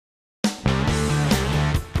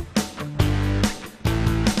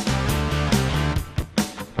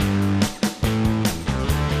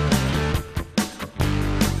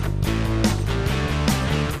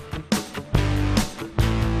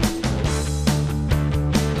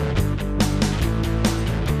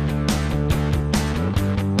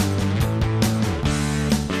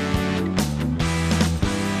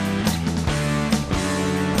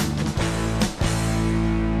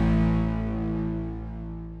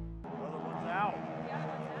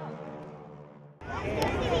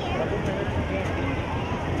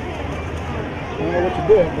what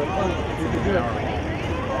you did, but you did good.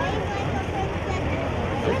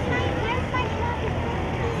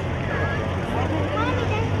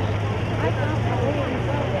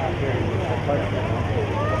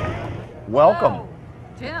 Welcome. Hello,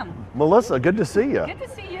 Jim. Melissa, good to see you. Good to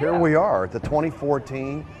see you. Here we are at the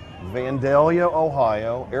 2014 Vandalia,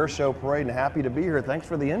 Ohio Air Show Parade, and happy to be here. Thanks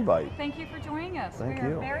for the invite. Thank you for joining us. Thank we are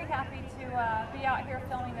you. very happy to be out here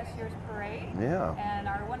filming this year's parade. Yeah. And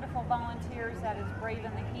our wonderful volunteers that is braving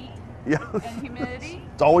the heat Yeah. and humidity.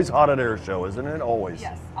 It's always hot at Air Show, isn't it? Always.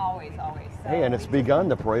 Yes, always, always. So Hey, and it's begun.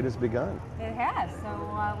 The parade has begun. It has. So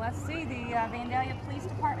let's see. The Vandalia Police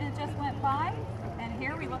Department just went by. And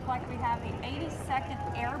here we look like we have the 82nd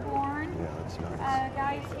Airborne Yeah, that's nice.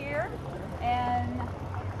 guys here. And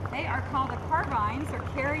they are called the Carbines. They're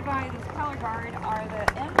carried by this color guard are the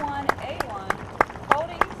M1A1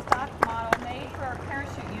 folding stock model made for our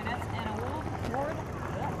parachute units and a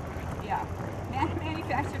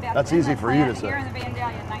manufactured at That's the easy Inlet for you to plant say. here in the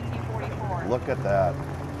Vandalia in 1944. Look at that.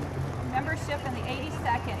 Membership in the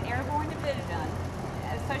 82nd Airborne Division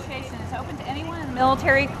Association is open to anyone in the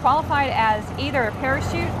military qualified as either a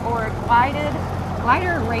parachute or a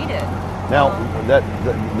glider rated. Now,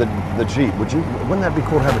 the Jeep, wouldn't that be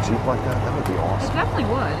cool to have a Jeep like that? That would be It awesome. definitely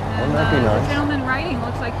would. And, Wouldn't that be nice? The gentleman writing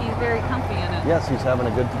looks like he's very comfy in it. Yes, he's having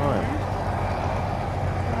a good time.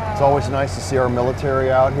 It's always nice to see our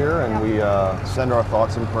military out here, and we send our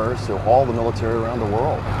thoughts and prayers to all the military around the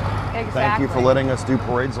world. Exactly. Thank you for letting us do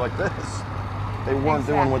parades like this. If they weren't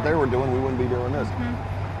doing what they were doing, we wouldn't be doing this.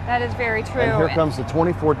 That is very true. And here comes the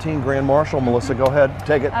 2014 Grand Marshal. Melissa, go ahead,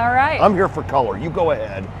 take it. All right. I'm here for color. You go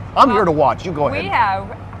ahead. I'm here to watch. You go ahead. We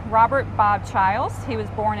have Robert Bob Childs. He was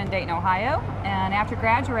born in Dayton, Ohio, and after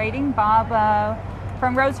graduating, Bob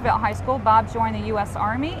from Roosevelt High School, Bob joined the U.S.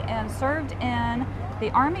 Army and served in the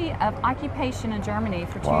Army of Occupation in Germany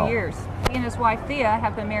for 2 years. He and his wife Thea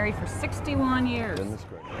have been married for 61 years. Goodness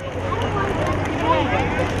gracious.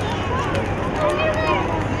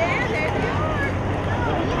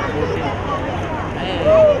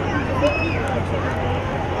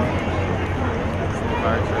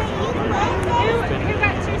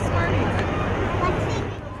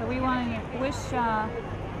 So we want to wish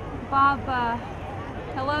Bob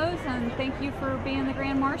hellos and thank you for being the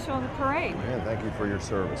Grand Marshal of the parade. Man, thank you for your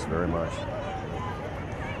service very much.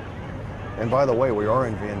 And by the way, we are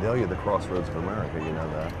in Vandalia, the crossroads of America, you know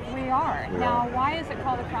that. We are. We Now, are. why is it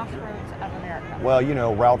called the Crossroads of America? Well, you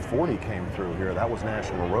know, Route 40 came through here. That was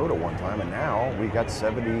National Road at one time, and now we got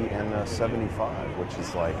 70 and 75, which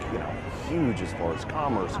is like, you know, huge as far as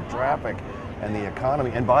commerce and traffic and the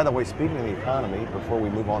economy. And by the way, speaking of the economy, before we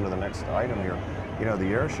move on to the next item here, you know, the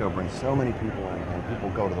air show brings so many people in, and people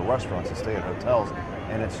go to the restaurants and stay at hotels,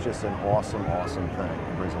 and it's just an awesome, awesome thing.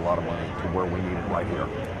 It brings a lot of money to where we need it right here.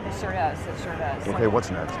 It sure does. It sure does. Okay,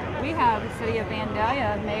 what's next? We have the City of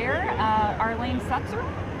Vandalia Mayor Arlene Sutzer,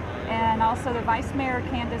 and also the Vice Mayor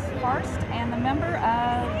Candace Farst, and the member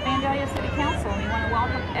of Vandalia City Council. We want to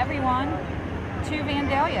welcome everyone to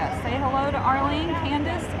Vandalia. Say hello to Arlene,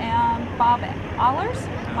 Candace, and Bob Allers,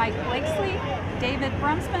 Mike Blakesley, David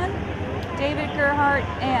Brumsman, David Gerhardt,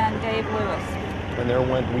 and Dave Lewis. And there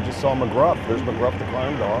we just saw McGruff. There's McGruff the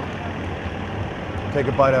crime dog. Take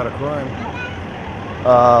a bite out of crime.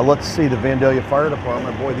 Let's see, the Vandalia Fire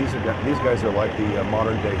Department. Boy, these guys are like the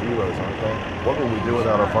modern day heroes, aren't they? What would we do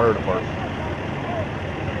without our fire department?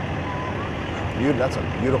 That's a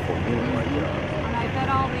beautiful unit right there. And I bet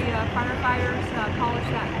all the firefighters polish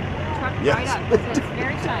that truck Yes. right up because it's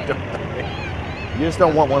very shiny. You just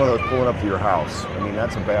don't want one of those pulling up to your house. I mean,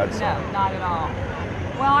 that's a bad sign. No, not at all.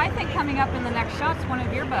 Well, I think coming up in the next shot's one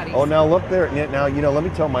of your buddies. Oh, now look there. Now, you know, let me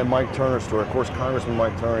tell my Mike Turner story. Of course, Congressman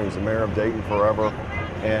Mike Turner, he was the mayor of Dayton forever.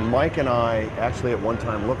 And Mike and I actually at one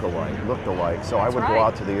time looked alike. So I would go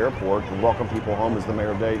out to the airport and welcome people home as the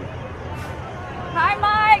mayor of Dayton. Hi,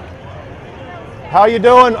 Mike. How you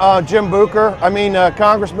doing, Jim Bucher? I mean,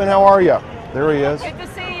 Congressman, how are you? There he is. Good to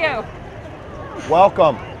see you.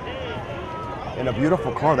 Welcome. In a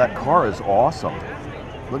beautiful car. That car is awesome.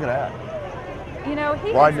 Look at that. You know,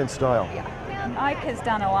 riding in style. Yeah. Mike has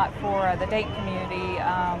done a lot for the Dayton community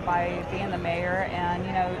by being the mayor, and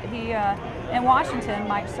you know, he in Washington,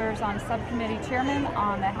 Mike serves on subcommittee chairman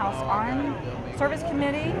on the House Armed Service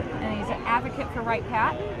Committee, and he's an advocate for Right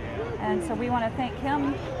Pat, and so we want to thank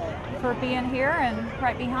him for being here, and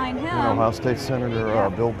right behind him, Ohio State Senator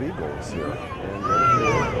Bill Beagle is here,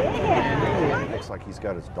 and looks like he's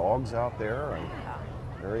got his dogs out there, and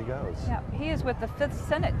there he goes. Yeah, he is with the 5th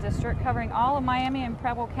Senate District, covering all of Miami and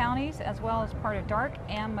Preble counties, as well as part of Darke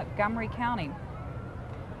and Montgomery County.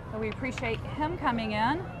 So we appreciate him coming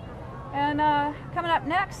in. And coming up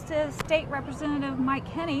next is State Representative Mike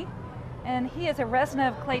Henney, and he is a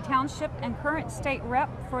resident of Clay Township and current state rep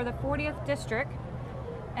for the 40th District.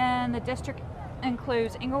 And the district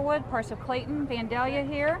includes Englewood, parts of Clayton, Vandalia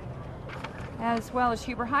here, as well as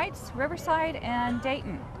Huber Heights, Riverside, and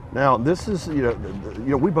Dayton. Now, this is, you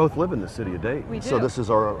know, we both live in the city of Dayton. We do. So this is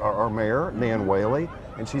our mayor, Nan Whaley,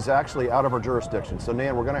 and she's actually out of her jurisdiction. So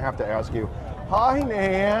Nan, we're going to have to ask you, hi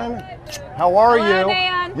Nan, how are Hello, you?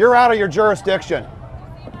 Nan. You're out of your jurisdiction.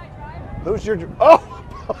 Who's your, oh,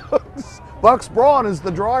 Bucks Braun is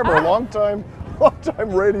the driver, longtime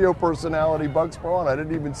radio personality, Bucks Braun. I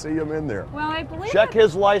didn't even see him in there. Well, I believe Check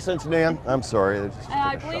his license, Nan. I'm sorry.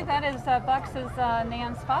 I believe that is Bucks'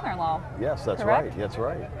 Nan's father-in-law. Yes, that's correct? right. That's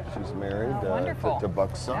right. She's married to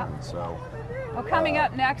Buck's son. Yep. So. Well, coming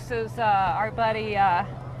up next is our buddy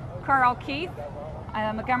Carl Keith,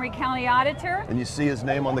 Montgomery County Auditor. And you see his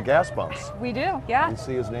name on the gas pumps. We do, yeah. You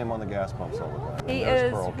see his name on the gas pumps all the time. He There's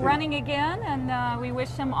is Carl Keith. running again, and we wish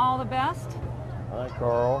him all the best. Hi,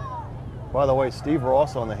 Carl. By the way, Steve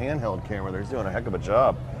Ross on the handheld camera there. He's doing a heck of a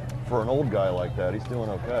job. For an old guy like that, he's doing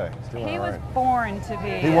okay. He's doing He all was right. born to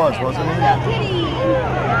be. He was, wasn't he?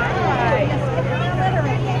 Kitty.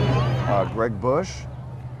 Greg Bush.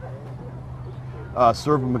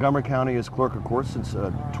 Served in Montgomery County as clerk of court since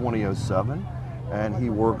 2007. And he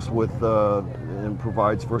works with and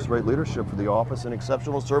provides first-rate leadership for the office and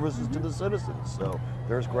exceptional services to the citizens. So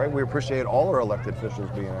there's Greg. We appreciate all our elected officials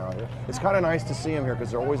being out here. It's kind of nice to see them here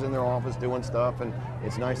because they're always in their office doing stuff, and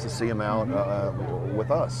it's nice to see them out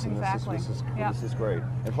with us. And Exactly. this is great.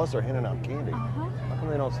 And plus, they're handing out candy. How come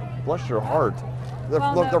they don't? Bless your heart.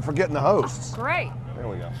 Well, Look, they're forgetting the hosts. Great. There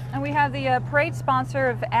we go. And we have the parade sponsor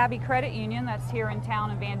of Abbey Credit Union that's here in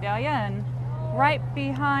town in Vandalia, and right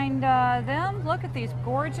behind them, look at these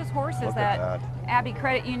gorgeous horses Look at that. Abbey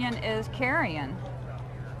Credit Union is carrying.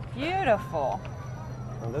 Beautiful.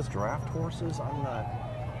 Are those draft horses?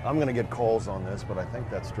 I'm going to get calls on this, but I think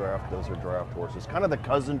that's draft. Those are draft horses. Kind of the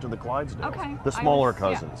cousin to the Clydesdales. Okay. The smaller yeah.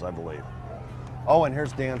 cousins, I believe. Oh, and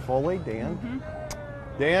here's Dan Foley. Dan.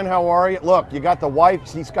 Dan, how are you? Look, you got the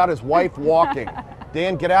wife. He's got his wife walking.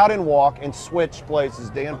 Dan, get out and walk and switch places.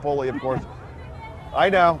 Dan Foley, of course. I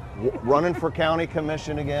know, running for county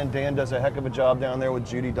commission again. Dan does a heck of a job down there with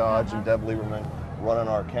Judy Dodge and Deb Lieberman running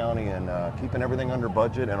our county and keeping everything under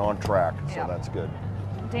budget and on track. So that's good.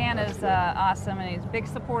 Dan is awesome, and he's a big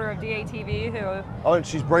supporter of DATV. Who? Oh, and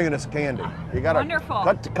she's bringing us candy. You got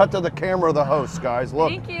to cut to the camera, the host, guys.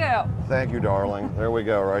 Look. Thank you. Thank you, darling. There we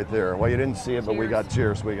go, right there. Well, you didn't see it, but we got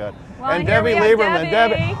cheers. We got Well, and here Debbie we have Lieberman.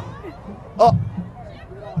 Debbie. Oh.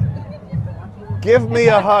 Give me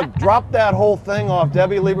a hug. Drop that whole thing off.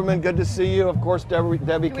 Debbie Lieberman, good to see you. Of course,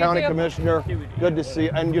 Debbie County Commissioner, good to see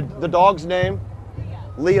you. And the dog's name?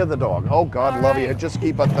 Leah the dog. Oh, God, All love right. you. Just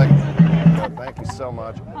keep a thing. Thank you so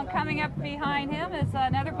much. Well, coming up behind him is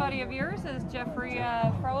another buddy of yours, is Jeffrey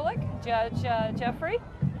Froelich, Judge Jeffrey.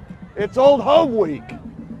 It's Old Home Week.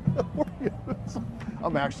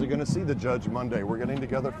 I'm actually going to see the judge Monday. We're getting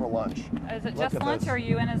together for lunch. Is it Look just at lunch, this. or are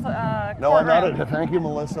you in his No, I'm not. Thank you,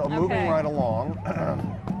 Melissa. I'm moving Okay. right along.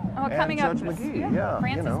 Oh, and coming Judge up, McGee, yeah,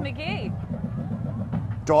 Frances you know.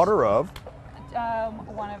 McGee, Daughter of,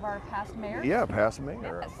 one of our past mayors. yeah, past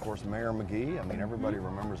mayor. Yes. Of course, Mayor McGee. I mean, everybody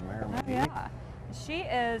remembers Mayor Oh, McGee. yeah. She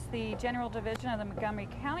is the General Division of the Montgomery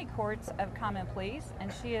County Courts of Common Pleas,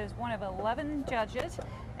 and she is one of 11 judges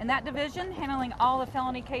in that division, handling all the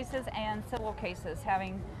felony cases and civil cases,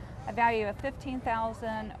 having a value of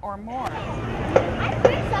 $15,000 or more.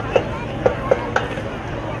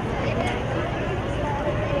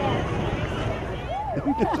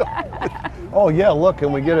 Oh yeah, look,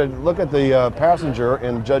 and we get a look at the passenger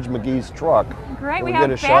in Judge McGee's truck. Great, Can we we have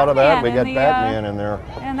get a shot of that. We Batman got in Batman in there,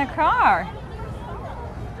 in the car.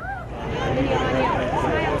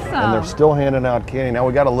 and they're still handing out candy. Now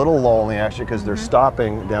we got a little lull in the action because they're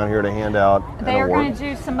stopping down here to hand out. They are going to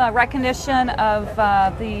do some recognition of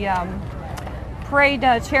the parade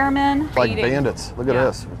chairman. Like eating. bandits. Look at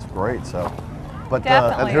this. It's great. So, but and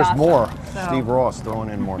Definitely here's awesome. more. So- Steve Ross throwing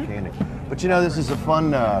in more candy. But you know, this is a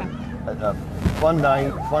fun night,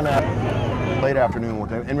 late afternoon.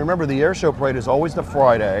 And remember, the air show parade is always the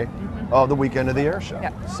Friday of the weekend of the air show.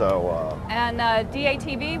 Yep. So. And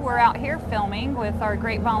DATV, we're out here filming with our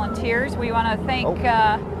great volunteers. We want to thank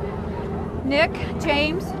Nick,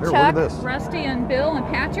 James, look Chuck, at this. Rusty, and Bill, and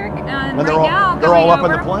Patrick. And they're right all- now, they're all coming up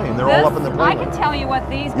in the over, plane. They're all up in the plane. I can tell you what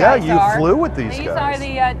these Yeah, guys you are. flew with these These guys. are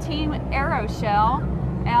the Team Aeroshell.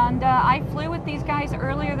 And I flew with these guys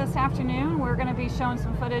earlier this afternoon. We're going to be showing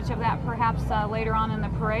some footage of that perhaps later on in the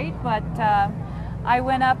parade. But I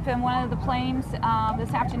went up in one of the planes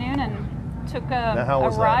this afternoon and took Now, how a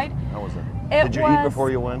was ride. that? How was it? It Did you eat before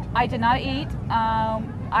you went? I did not eat.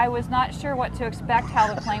 I was not sure what to expect,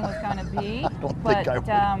 how the plane was going to be. Think I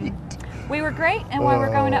would eat. We were great, and while we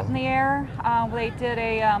were going up in the air, they did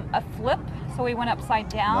a flip, so we went upside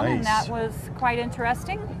down, and that was quite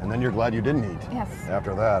interesting. And then you're glad you didn't eat. Yes.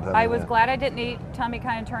 After that. I was glad I didn't eat. Tummy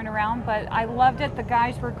kind of turned around, but I loved it. The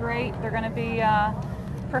guys were great. They're going to be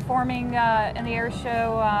performing in the air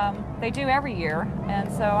show. They do every year, and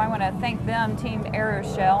so I want to thank them, Team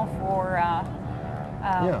Aeroshell, for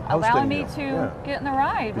allowing me to get in the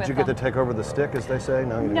ride. Did you get to take over the stick, as they say?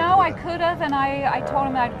 No, you didn't No, I could have, and I told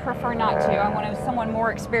them I'd prefer not to. I wanted someone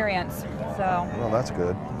more experienced. So. Well, that's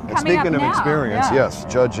good. And Coming speaking up of now, experience, yes,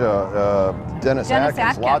 Judge Dennis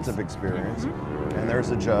Atkins, lots of Mm-hmm. experience. And there's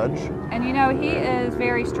a judge. And you know, he is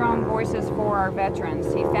very strong voices for our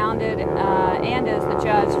veterans. He founded and is the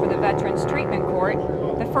judge for the Veterans Treatment Court,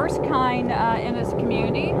 the first kind in his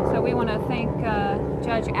community. So we want to thank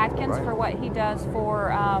Judge Atkins for what he does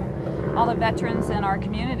for all the veterans in our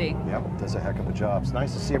community. Yep, does a heck of a job. It's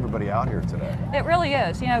nice to see everybody out here today. It really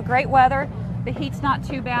is. You know, great weather. The heat's not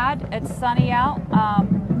too bad. It's sunny out.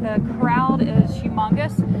 The crowd is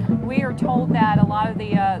humongous. We are told that a lot of the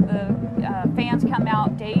fans come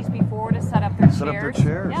out days before to set up their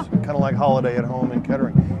chairs. Yeah. Kind of like Holiday at Home in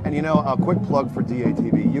Kettering. And you know, a quick plug for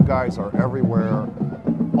DATV. You guys are everywhere,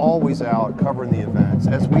 always out covering the events,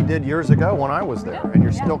 as we did years ago when I was there. And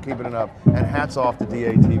you're still keeping it up. And hats off to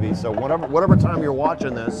DATV. So whatever time you're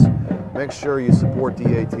watching this, make sure you support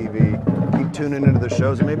DATV. Keep tuning into the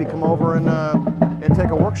shows, and maybe come over and take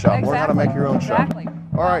a workshop. Learn how to make your own show.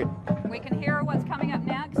 All right. We can hear what's coming up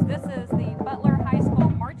next. This is the Butler High School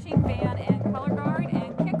Marching Band and Color Guard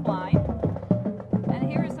and Kick Line. And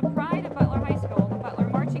here is the pride of Butler High School, the Butler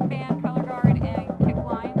Marching Band, Color Guard, and Kick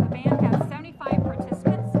Line. The band has 75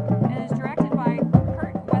 participants and is directed by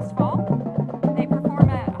Kurt Westfall. They perform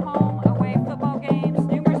at home, away football games,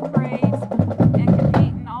 numerous parades, and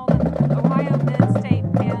compete in all the Ohio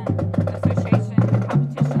Mid-State Band Association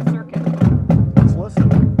competition circuit. Let's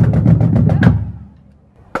listen.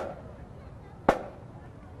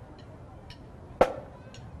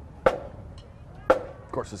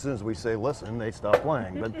 Of course, as soon as we say listen, they stop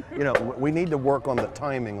playing. But, you know, we need to work on the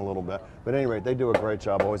timing a little bit. But anyway, they do a great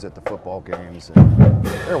job always at the football games. And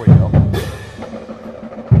there we go.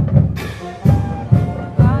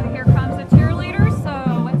 Here comes the cheerleaders,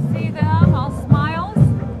 so let's see them, all smiles.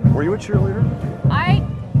 Were you a cheerleader?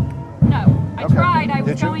 No. I tried. I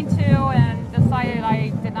was going to and decided I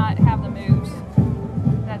did not have the moves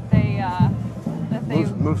that they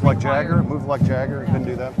Moves like Jagger? Moves like Jagger? You couldn't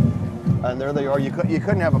do that? And there they are. You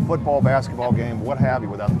couldn't have a football, basketball game, what have you,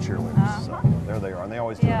 without the cheerleaders. So there they are, and they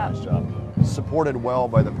always do a nice job. Supported well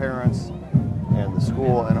by the parents and the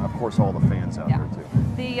school, and of course all the fans out there too.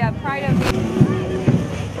 The pride of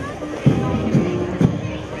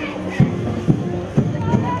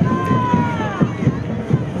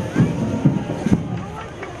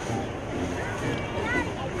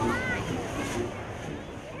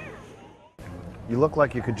You look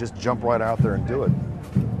like you could just jump right out there and do it.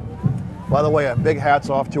 By the way, big hats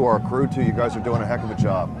off to our crew too. You guys are doing a heck of a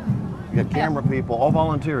job. You got camera people, all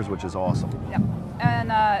volunteers, which is awesome. Yep.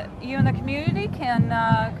 And you in the community can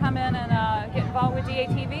come in and get involved with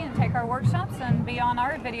DATV and take our workshops and be on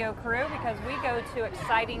our video crew, because we go to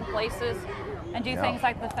exciting places and do things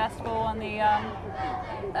like the festival and the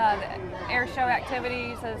air show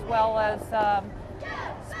activities, as well as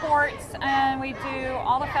sports, and we do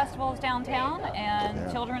all the festivals downtown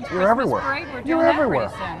and children's Christmas parade. We're doing that pretty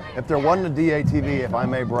soon. If there wasn't a DATV, if I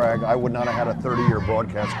may brag, I would not have had a 30-year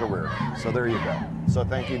broadcast career. So there you go. So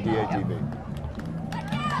thank you, DATV.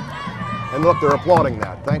 And look, they're applauding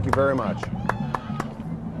that. Thank you very much.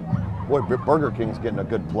 Boy, Burger King's getting a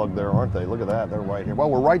good plug there, aren't they? Look at that, they're right here. Well,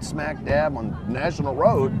 we're right smack dab on National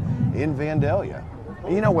Road in Vandalia.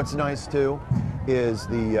 And you know what's nice too is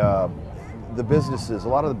the businesses. A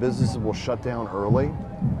lot of the businesses will shut down early.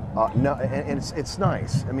 And it's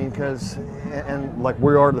nice. I mean, because like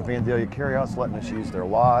we are the Vandalia Carryout's letting us use their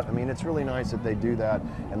lot. I mean, it's really nice that they do that,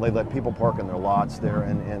 and they let people park in their lots there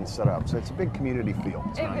and set up. So it's a big community feel.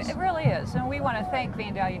 It's nice. It really is, and we want to thank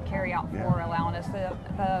Vandalia Carryout for allowing us.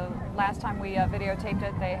 The last time we videotaped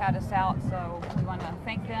it, they had us out, so we want to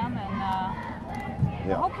thank them and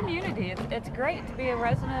the whole community. It's great to be a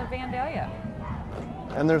resident of Vandalia.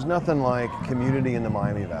 And there's nothing like community in the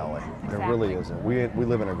Miami Valley. There really isn't. We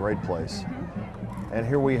live in a great place. And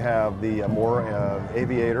here we have the more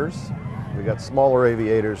aviators. We got smaller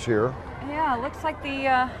aviators here. Yeah, it looks like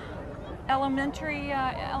the elementary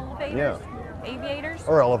elevators. Yeah. Aviators?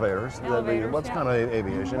 Or elevators. Elevators, What's kind of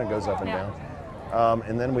aviation? It goes up and down.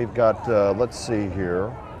 And then we've got, let's see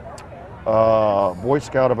here, Boy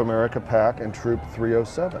Scout of America Pack and Troop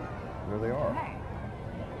 307. There they are. Okay.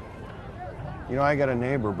 You know, I got a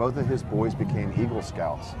neighbor, both of his boys became Eagle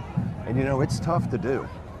Scouts. And you know, it's tough to do.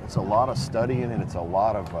 It's a lot of studying and it's a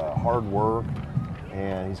lot of hard work.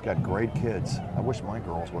 And he's got great kids. I wish my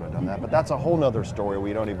girls would have done that, but that's a whole nother story.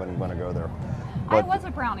 We don't even want to go there. But I was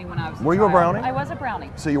a Brownie when I was a were you a child. Brownie? I was a Brownie.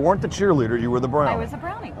 So you weren't the cheerleader, you were the Brownie. I was a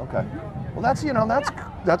Brownie. Okay. Well, that's, you know,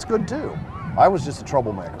 that's good too. I was just a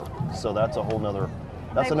troublemaker. So that's a whole nother,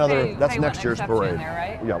 that's They next wouldn't year's accept you in parade. there,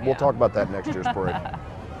 right? Yeah, we'll talk about that next year's parade.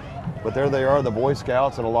 But there they are, the Boy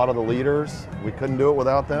Scouts and a lot of the leaders. We couldn't do it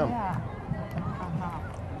without them. Yeah.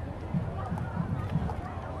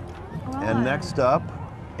 And next up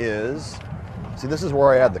is, see, this is where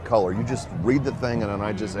I add the color. You just read the thing and then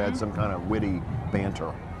I just add some kind of witty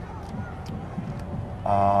banter.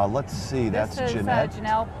 Let's see, that's This is Jeanette.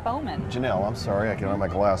 Janelle Bowman. Janelle, I'm sorry, I can't have my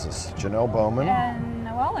glasses. Janelle Bowman. And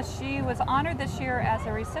well, she was honored this year as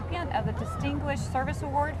a recipient of the Distinguished Service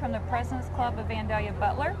Award from the President's Club of Vandalia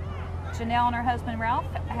Butler. Janelle and her husband Ralph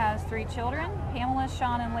has 3 children, Pamela,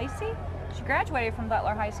 Sean, and Lacey. She graduated from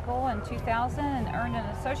Butler High School in 2000 and earned an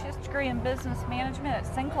associate's degree in business management at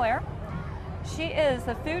Sinclair. She is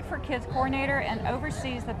the Food for Kids coordinator and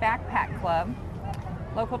oversees the Backpack Club.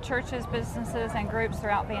 Local churches, businesses, and groups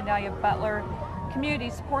throughout Vandalia Butler community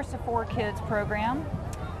supports the 4 Kids program.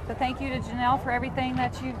 So thank you to Janelle for everything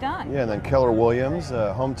that you've done. Yeah, and then Keller Williams,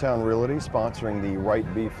 Hometown Realty, sponsoring the Right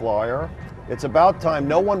B Flyer. It's about time.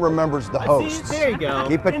 No one remembers the hosts. There you go.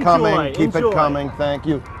 Keep it Enjoy, coming. Keep enjoy. it coming. Thank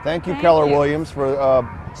you. Thank you, Thank Keller you. Williams, for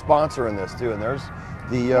sponsoring this too. And there's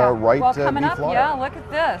the Right well, B coming up, Flyer. yeah, look at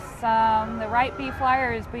this. The Right B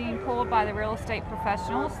Flyer is being pulled by the real estate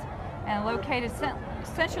professionals and located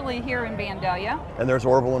essentially here in Vandalia. And there's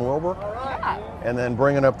Orville and Wilbur. Yeah. And then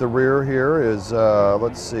bringing up the rear here is,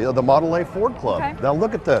 let's see, the Model A Ford Club. Okay. Now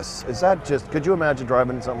look at this. Is that just, could you imagine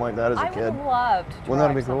driving something like that as a I kid? would have loved to Wouldn't that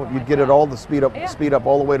drive be cool? something You'd like get that. it all the speed up Yeah.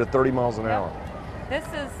 all the way to 30 miles an hour. This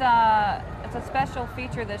is it's a special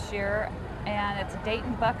feature this year, and it's a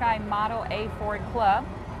Dayton Buckeye Model A Ford Club,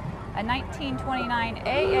 a 1929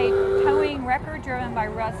 AA towing record driven by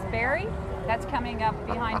Russ Berry. That's coming up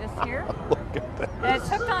behind us here. Look at that. And it's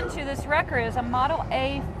hooked onto this record is a Model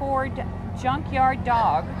A Ford Junkyard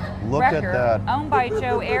Dog Look at record that. owned by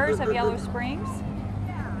Joe Ayers of Yellow Springs.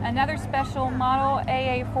 Another special Model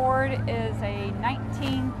AA Ford is a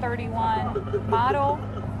 1931 Model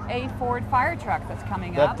A Ford fire truck that's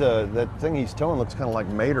coming up. That thing he's towing looks kind of like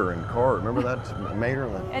Mater in car. Remember that Mater?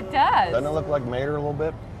 It does. Doesn't it look like Mater a little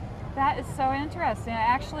bit? That is so interesting. It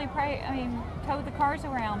actually, towed the cars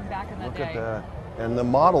around back in the Look day. at that. And the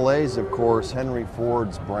Model A's, of course, Henry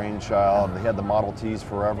Ford's brainchild. They had the Model T's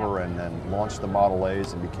forever and then launched the Model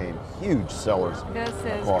A's and became huge sellers. This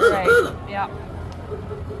is across- great. Yeah.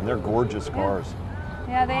 And they're gorgeous cars.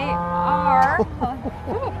 Yeah, they are.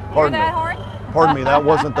 Pardon Hear that me. horn? Pardon me, that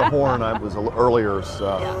wasn't the horn. I was earlier.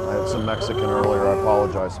 I had some Mexican earlier. I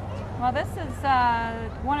apologize. Well, this is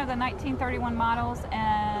one of the 1931 models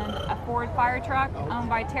and a Ford fire truck owned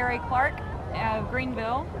by Terry Clark of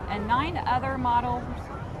Greenville, and 9 other models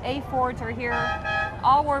A Fords are here.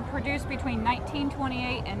 All were produced between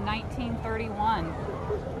 1928 and 1931.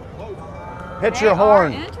 Hit They your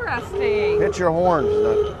horn. are interesting. Hit your horn.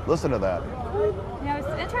 Listen to that. You know,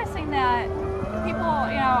 it's interesting that people,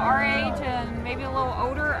 our age and maybe a little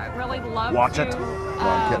older really love Watch to. it. No,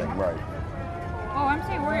 I'm kidding. Right. Oh, I'm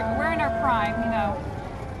saying we're in our prime.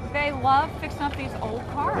 They love fixing up these old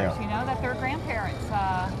cars. Yeah. That their grandparents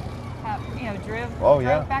have,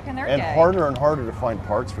 drove back in their and day. harder and harder to find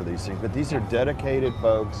parts for these things. But these are dedicated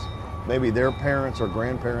folks. Maybe their parents or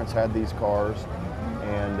grandparents had these cars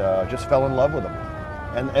and just fell in love with them.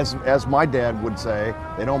 And as my dad would say,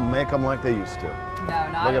 they don't make them like they used to. No,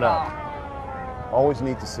 not Look at it all. up. Always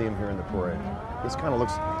neat to see them here in the parade. This kind of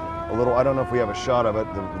looks a little, I don't know if we have a shot of it,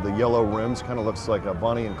 the yellow rims kind of looks like a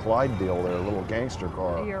Bonnie and Clyde deal there, a little gangster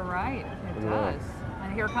car. You're right. It Look at does.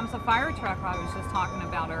 And here comes the fire truck I was just talking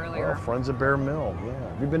about earlier. Oh, Friends of Bear Mill, yeah.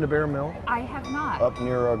 Have you been to Bear Mill? I have not. Up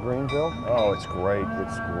near Greenville? Oh, it's great.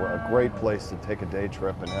 It's a great place to take a day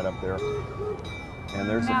trip and head up there. And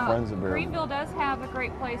there's Now, the Friends of Bear. Greenville does have a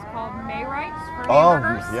great place called Mayright's for Oh,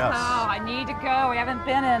 hamburgers. yes. Oh, I need to go. We haven't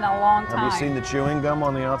been in a long time. Have you seen the chewing gum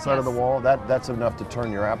on the outside of the Yes. wall? That's enough to turn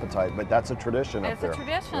your appetite, but that's a tradition up It's there. a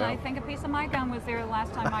tradition. Yeah. I think a piece of my gum was there the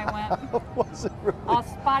last time I went. Was it really? I'll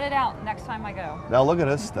spot it out next time I go. Now look at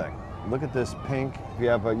this thing. Look at this pink. If you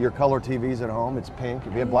have your color TVs at home, it's pink.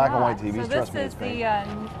 If you have black and white TVs, so trust me, this it's is pink.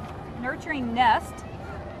 the Nurturing Nest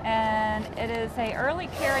And it is a early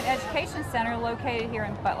care and education center located here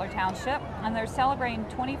in Butler Township, and they're celebrating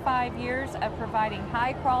 25 years of providing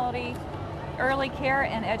high quality early care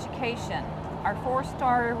and education. Our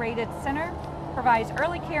 4-star rated center provides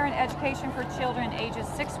early care and education for children ages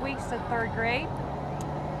 6 weeks to 3rd grade.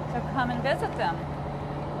 So come and visit them.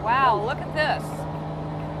 Wow, look at this.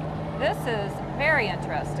 This is very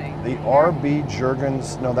interesting. The R.B.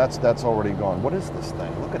 Juergens, no, that's already gone. What is this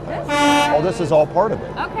thing? Look at that. This Oh, this is all part of it.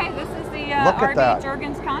 Okay, this is the Look at R.B. that.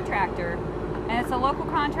 Juergens contractor. And it's a local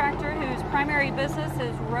contractor whose primary business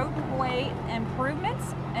is roadway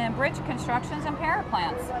improvements and bridge constructions and power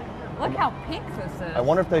plants. Look how pink this is. I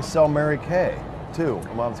wonder if they sell Mary Kay, too.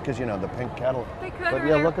 Because, you know, the pink cattle. They could. But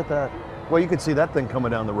yeah, look at that. Well, you could see that thing coming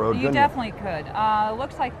down the road, You couldn't definitely could.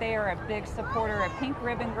 Looks like they are a big supporter of Pink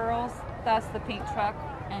Ribbon Girls, thus the pink truck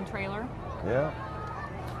and trailer. Yeah.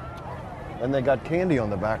 And they got candy on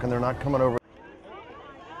the back, and they're not coming over.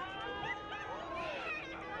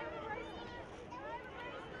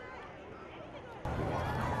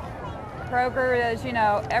 Kroger is, you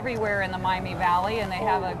know, everywhere in the Miami Valley, and they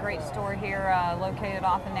have a great store here located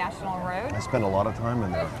off the National Road. I spend a lot of time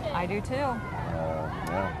in there. I do too.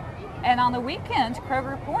 Yeah. And on the weekends,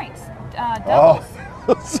 Kroger points doubles.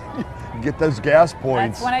 Oh, get those gas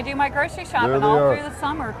points. That's when I do my grocery shopping There they all are. through the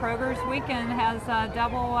summer. Kroger's weekend has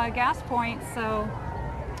double gas points, so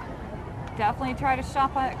definitely try to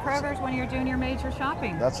shop at Kroger's when you're doing your major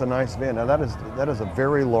shopping. That's a nice van. Now that is a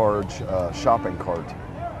very large shopping cart.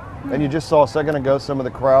 And you just saw a second ago some of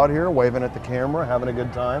the crowd here waving at the camera, having a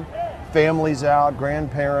good time. Families out,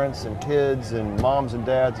 grandparents and kids and moms and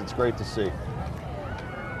dads. It's great to see.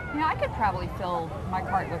 Yeah, I could probably fill my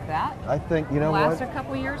cart with that. I think, you know Last what? a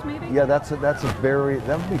couple years maybe? Yeah, that would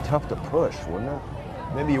be tough to push, wouldn't it?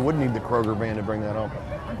 Maybe you would need the Kroger van to bring that home.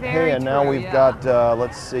 Very Hey, and now true, we've yeah. got,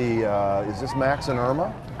 let's see, is this Max and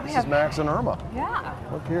Irma? This is Max and Irma. Yeah.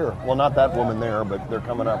 Look here. Well, not that woman there, but they're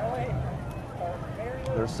coming up.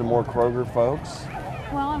 There's some more Kroger folks.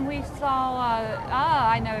 Well, and we saw,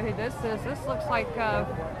 I know who this is. This looks like,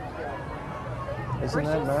 Isn't that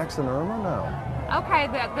Bridges? Max and Irma? No. okay,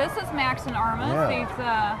 this is Max and Irma.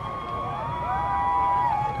 Yeah.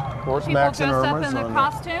 Of course, People Max and dressed Irma's up in the on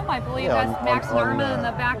costume. I believe Yeah, that's on- Max and on, Irma in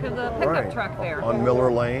the back of the pickup right. truck there. On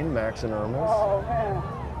Miller Lane, Max and Irma's.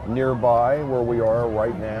 Nearby where we are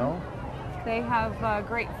right now. They have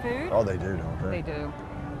great food. Oh, they do, don't They do.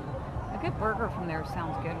 A good burger from there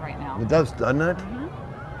sounds good right now. It does, doesn't it? Mm-hmm.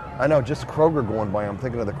 I know, just Kroger going by, I'm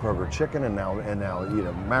thinking of the Kroger chicken, and now, you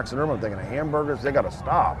know, Max and Irma, I'm thinking of hamburgers. They got to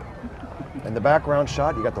stop. In the background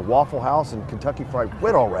shot, you got the Waffle House and Kentucky Fried.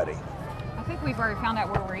 Quit already. I think we've already found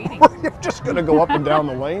out where we're eating. You're just going to go up and down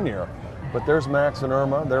the lane here. But there's Max and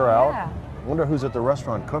Irma. They're out. Yeah. Wonder who's at the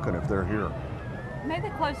restaurant cooking if they're here. Maybe they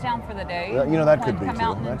closed down for the day. You know, that Wanna could be come too.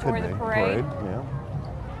 out and That could enjoy be. the parade. Yeah.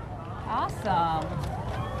 Awesome.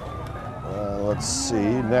 Let's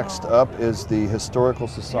see. Next up is the Historical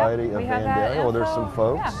Society Yep, of we have that Vandalia. Well, there's some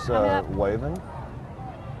info. folks Yeah, coming up. waving.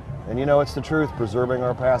 And you know, it's the truth, preserving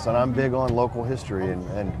our past. And I'm big on local history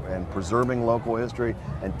and preserving local history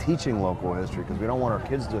and teaching local history, because we don't want our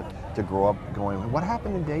kids to grow up going, what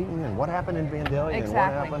happened in Dayton and what happened in Vandalia and what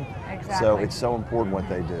Exactly. happened? Exactly. So it's so important what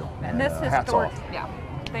they do. And this hats historic, off. yeah,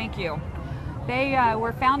 thank you. They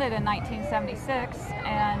were founded in 1976,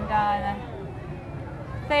 and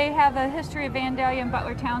they have a history of Vandalia and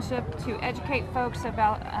Butler Township to educate folks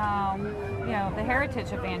about, you know, the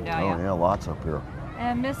heritage of Vandalia. Oh yeah, lots up here.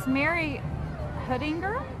 And Miss Mary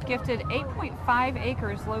Hudinger gifted 8.5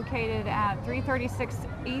 acres located at 336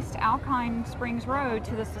 East Alpine Springs Road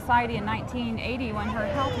to the Society in 1980 when her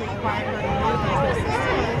health required her to move into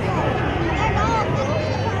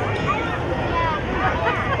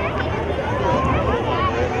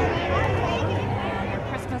and their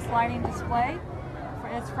Christmas lighting display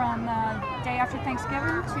is from the day after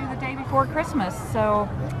Thanksgiving to the day before Christmas. So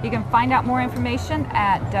you can find out more information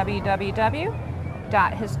at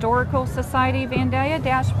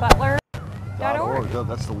www.historicalsocietyvandalia-butler.org.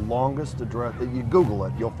 That's the longest address. You Google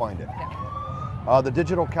it, you'll find it. Yeah. The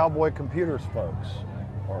Digital Cowboy Computers folks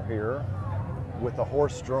are here with a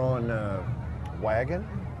horse-drawn wagon.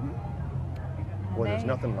 Well, there's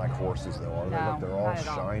nothing like horses, though, are they? No, Look, they're all not at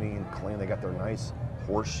all. shiny and clean. They got their nice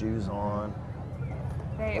horseshoes on.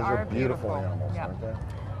 They Those are beautiful animals, Yeah. aren't they?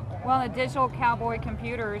 Well, the Digital Cowboy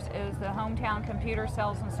Computers is the hometown computer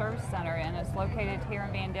sales and service center, and it's located here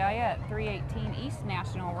in Vandalia at 318 East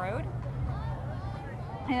National Road.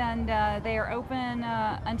 And they are open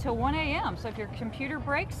until 1 a.m. So if your computer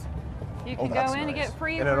breaks, you can go that's in and nice. get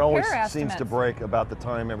free And it repair always estimates. seems to break about the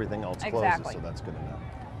time everything else closes, Exactly. so that's good to know.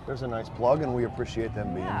 There's a nice plug, and we appreciate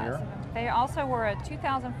them being Yes. here. They also were a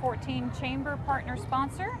 2014 Chamber Partner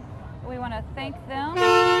Sponsor. We want to thank them.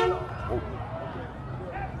 Oh.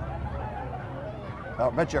 I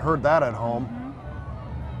bet you heard that at home.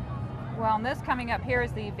 Well, and this coming up here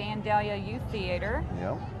is the Vandalia Youth Theater.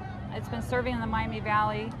 Yep. It's been serving the Miami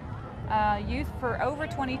Valley youth for over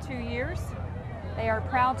 22 years. They are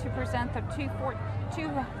proud to present the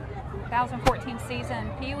 2014 season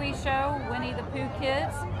Pee Wee Show, Winnie the Pooh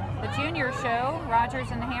Kids, the Junior Show,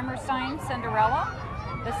 Rogers and Hammerstein Cinderella.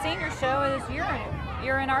 The Senior Show is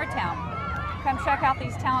You're in Our Town. Come check out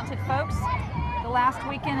these talented folks the last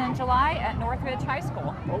weekend in July at Northridge High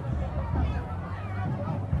School.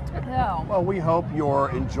 So, Well, we hope you're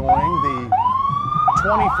enjoying the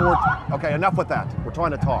 2014. Okay, enough with that. We're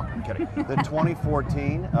trying to talk. I'm kidding. The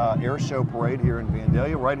 2014 Air Show Parade here in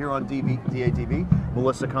Vandalia, right here on DATV.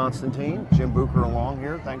 Melissa Constantine, Jim Bucher along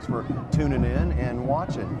here. Thanks for tuning in and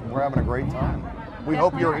watching. We're having a great time. We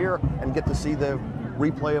hope you're here and get to see the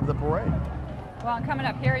replay of the parade. well, and coming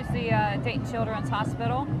up here is the Dayton Children's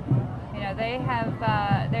Hospital. You know, they have,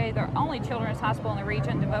 they're the only children's hospital in the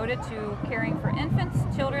region devoted to caring for infants,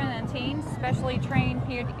 children, and teens, specially trained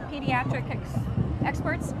pediatric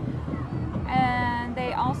experts. And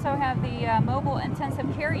they also have the mobile intensive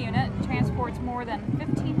care unit, transports more than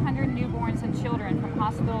 1,500 newborns and children from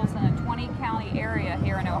hospitals in a 20-county area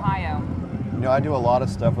here in Ohio. You know, I do a lot of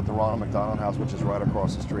stuff with the Ronald McDonald House, which is right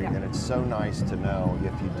across the street, and it's so nice to know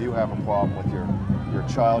if you do have a problem with your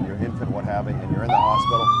child, your infant, what have you, and you're in the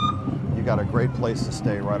hospital, you got a great place to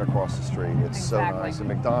stay right across the street. It's so nice. And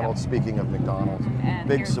McDonald's, speaking of McDonald's, And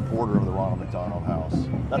big supporter of the Ronald McDonald House.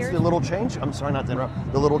 That's the little change. I'm sorry not to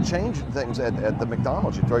interrupt. The little change things at the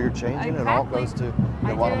McDonald's. You throw your change in, and it all goes to the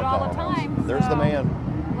Ronald McDonald House. There's the man.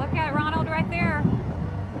 Look at Ronald right there.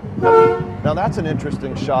 Now that's an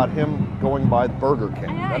interesting shot. Him going by Burger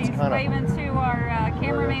King. Yeah, That's he's kind waving to our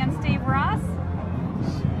cameraman Steve Ross.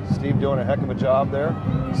 Steve doing a heck of a job there.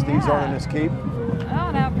 Steve's earning his keep.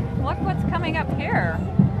 Oh, now look what's coming up here.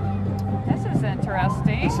 This is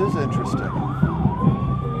interesting. This is interesting.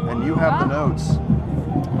 And you have the notes.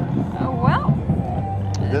 Oh, well.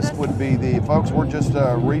 This would be the, folks, we're just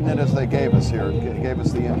reading it as they gave us here. Gave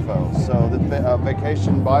us the info. So the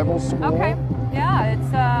Vacation Bible School. Okay. Yeah,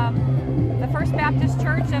 it's the First Baptist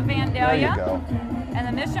Church of Vandalia. There you go. And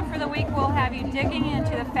the mission for the week will have you digging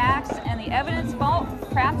into the facts and the evidence vault,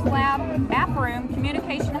 crafts lab, map room,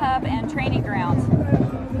 communication hub, and training grounds.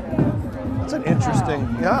 That's an interesting,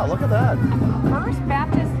 yeah, look at that. First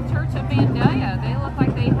Baptist Church of Vandalia. They look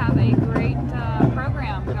like they have a great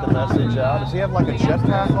program. Get the message out. Does he have like a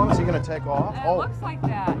jetpack on? Is he going to take off? It looks like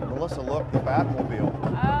that. Melissa, look, the Batmobile.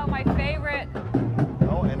 Oh, my favorite.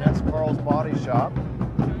 Oh, and that's Carl's Body Shop.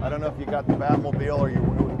 I don't know if you got the Batmobile or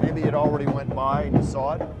maybe it already went by and you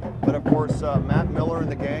saw it. But of course, Matt Miller and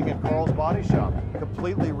the gang at Carl's Body Shop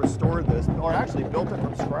completely restored this, or actually built it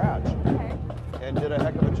from scratch. Okay. And did a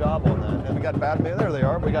heck of a job on that. And we got Batman, there they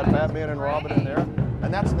are. We got Batman and Robin in there.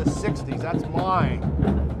 And that's the 60s. That's my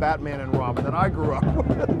Batman and Robin that I grew up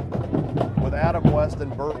with Adam West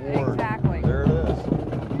and Burt Ward. Exactly. There it is.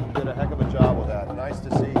 Did a heck of a job with that. Nice to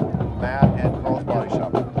see Matt and Carl's Body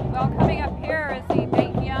Shop. Well, coming up here is the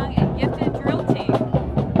Dayton Young and Gifted Drill Team.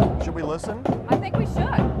 Should we listen? I think we should. We're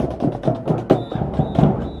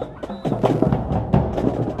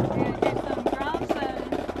going to do some drums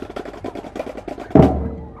and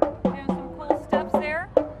doing some cool steps there.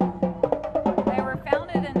 They were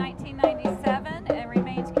founded in 1997 and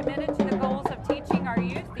remains committed to the goals of teaching our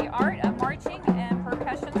youth the art of marching and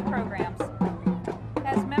percussion programs.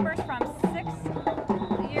 Has members from 6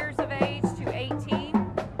 years of age to 18,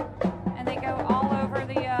 and they go all over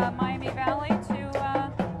the Miami Valley to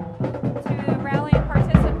rally and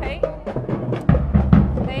participate.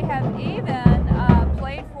 They have even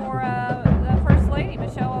played for the First Lady,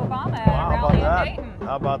 Michelle Obama, at a rally in Dayton.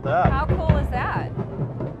 How about that? How cool is that?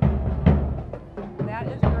 That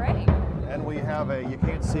is great. And we have a, you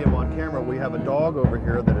can't see him on camera, we have a dog over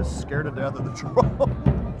here that is scared to death of the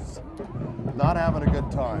drums. Not having a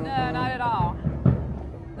good time. No, not at all.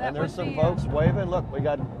 And there's some folks waving. Look, we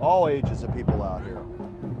got all ages of people out here.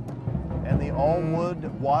 And the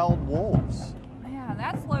Allwood Wild Wolves. Yeah,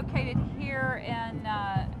 that's located here in,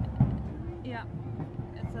 yeah,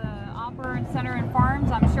 it's a Auburn Center and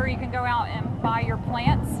Farms. I'm sure you can go out and buy your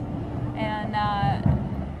plants and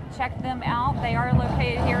check them out. They are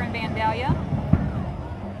located here in Vandalia.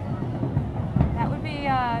 That would be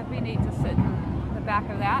neat to sit in the back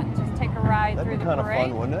of that and just take a ride through the parade. That'd be kind of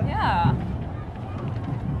fun, wouldn't it? Yeah.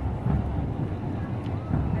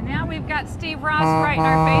 And now we've got Steve Ross right in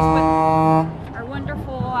our face with our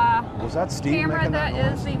wonderful Was that Steve Camera, making that that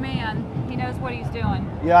noise? is the man. He knows what he's doing.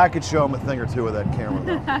 Yeah, I could show him a thing or two of that camera,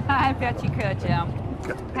 though. I bet you could, Jim.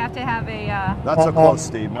 Have to have a Not so close,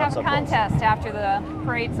 Steve. Not have so a close. contest after the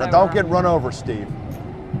parade's Now, over. don't get run over, Steve.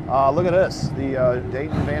 Look at this. The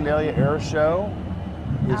Dayton Vandalia Air Show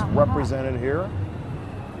is represented here.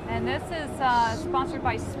 And this is sponsored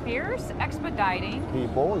by Spears Expediting.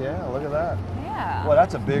 People, yeah, look at that. Yeah. Well,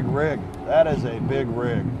 that's a big rig. That is a big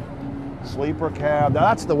rig. Sleeper cab,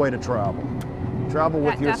 that's the way to travel. Travel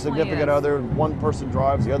with That your definitely significant is. other. One person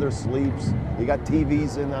drives, the other sleeps. You got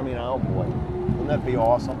TVs in, I mean, oh boy. Wouldn't that be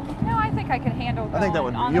awesome? No, I think I could handle going I think that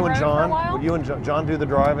would, on you the and road for a John, while. would you and John do the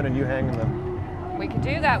driving and you hang in the... We could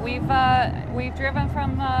do that. We've driven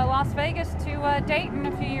from Las Vegas to Dayton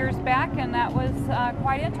a few years back, and that was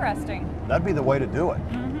quite interesting. That'd be the way to do it.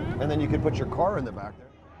 Mm-hmm. And then you could put your car in the back there.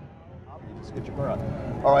 You just get your car out.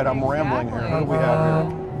 All right, I'm rambling here. What do we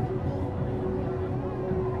have here?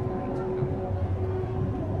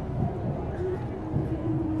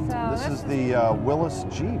 So This is the Willis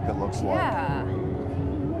Jeep, it looks like. yeah.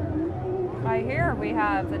 Right here we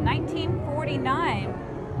have the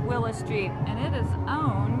 1949 Willis Jeep, and it is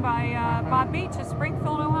owned by Bob Beach of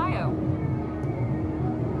Springfield, Ohio.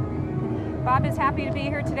 Bob is happy to be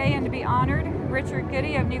here today and to be honored. Richard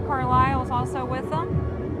Goody of New Carlisle is also with them.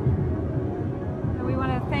 And we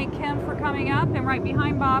want to thank him for coming up, and right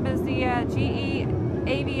behind Bob is the GE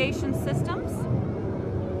Aviation Systems.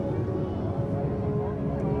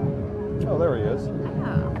 Oh, there he is.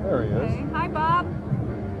 Ah, There he is. okay. Hi, Bob.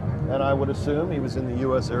 And I would assume he was in the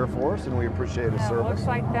U.S. Air Force, and we appreciate his Yeah, service. looks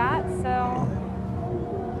like that. So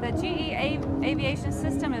the GE Aviation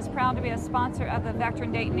System is proud to be a sponsor of the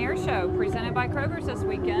Veteran Dayton Air Show presented by Kroger's this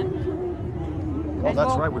weekend. Oh, And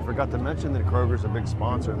that's we'll- right. We forgot to mention that Kroger's a big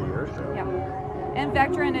sponsor of the air show. Yeah. And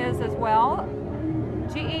Veteran is as well.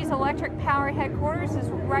 GE's Electric Power Headquarters is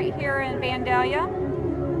right here in Vandalia.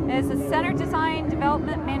 It is a center design,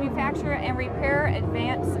 development, manufacture, and repair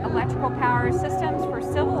advanced electrical power systems for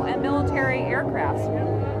civil and military aircrafts.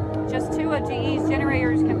 Just 2 of GE's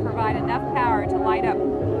generators can provide enough power to light up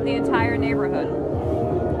the entire neighborhood.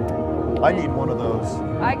 I need one of those.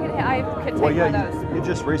 I could take Well, yeah, one of those. you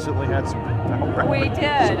just recently had some power. We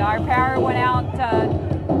did. Our power went out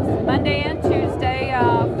Monday and Tuesday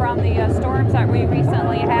from the storms that we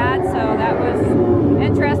recently had, so that was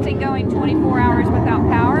interesting going 24 hours without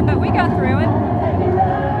power, but we got through it.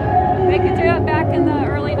 They could do it back in the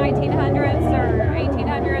early 1900s or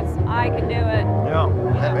 1800s. I can do it.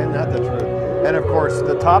 Yeah, isn't that the truth? And of course,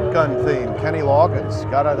 the Top Gun theme, Kenny Loggins,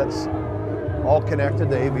 that's all connected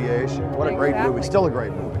to aviation. What a great movie, Exactly. still a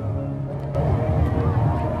great movie.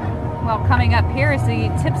 Well, coming up here is the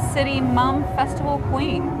Tip City Mum Festival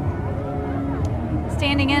Queen.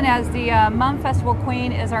 Standing in as the Mum Festival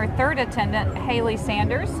Queen is our third attendant, Haley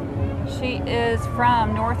Sanders. She is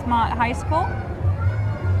from Northmont High School.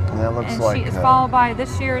 And that looks And like she is followed by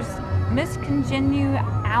this year's Miss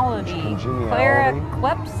Congeniality. Clara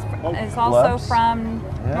Kleps is also Kleps. from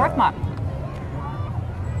Yeah. Northmont.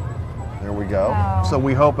 There we go. Wow. So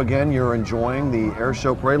we hope again you're enjoying the air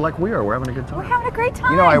show parade like we are. We're having a good We're time. having a great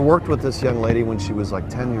time. You know, I worked with this young lady when she was like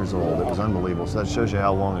 10 years old. It was unbelievable. So that shows you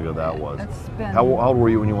how long ago that was. It's been, How old were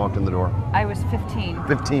you when you walked in the door? I was 15.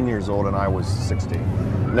 15 years old, and I was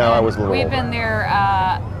 16. No, I was a little We've older. been there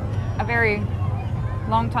a very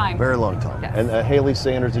long time. Very long time. Yes. And Haley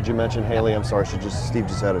Sanders, did you mention Haley? I'm sorry, Steve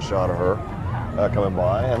just had a shot of her coming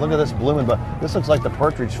by. And look at this blooming bus. This looks like the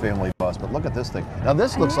Partridge Family bus, but look at this thing. Now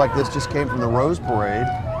this looks like this just came from the Rose Parade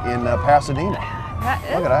in Pasadena. That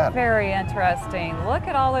is Look at that. very interesting. Look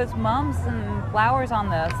at all those mums and flowers on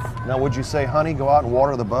this. Now would you say, honey, go out and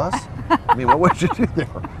water the bus? I mean, what would you do there?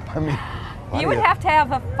 I mean, You would have to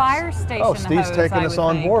have a fire station. Oh, Steve's hose, taking I us would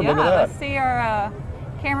on think. board. Look Yeah, at that. Let's see our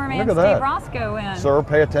cameraman Look at Steve that. Roscoe in. Sir,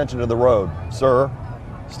 pay attention to the road. Sir,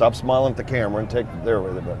 stop smiling at the camera and take, there,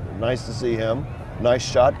 nice to see him. Nice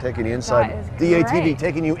shot, taking you inside. That is DATV great.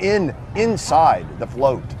 taking you inside the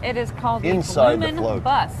float. It is called the Inside the Bloomin' float.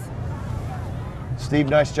 Bus. Steve,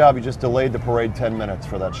 nice job. You just delayed the parade 10 minutes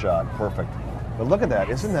for that shot. Perfect. But look at that.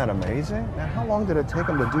 Isn't that amazing? Now, how long did it take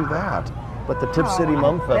them to do that? But the Tip City I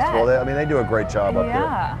Mum bet. Festival, they do a great job up there.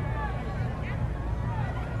 Yeah.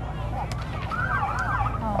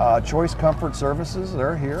 Choice Comfort Services,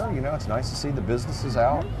 they're here. You know, it's nice to see the businesses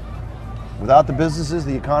out. Without the businesses,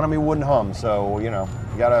 the economy wouldn't hum. So, you know,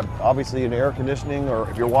 you got to, obviously, an air conditioning, or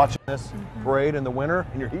if you're watching this parade in the winter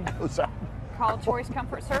and your heat goes out. Call Choice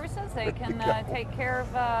Comfort Services. They can take care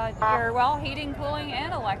of your, heating, cooling,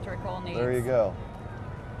 and electrical needs. There you go.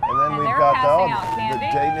 And then we've they're got passing out the candy.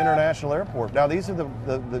 Dayton International Airport. Now these are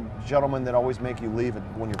the gentlemen that always make you leave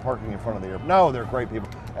when you're parking in front of the airport. No, they're great people.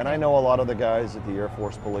 And I know a lot of the guys at the Air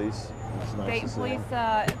Force Police. It's nice Dayton to see Police,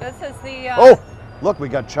 them. this is the... Oh, look, we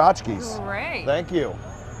got tchotchkes. Great. Thank you.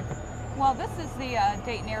 Well, this is the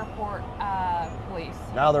Dayton Airport Police.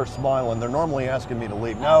 Now they're smiling. They're normally asking me to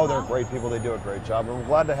leave. No, they're great people. They do a great job. And we're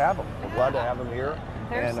glad to have them. We're glad to have them here.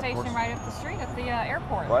 They're and stationed of course, right up the street at the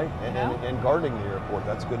airport. right, you know? and guarding the airport.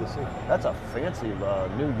 That's good to see. That's a fancy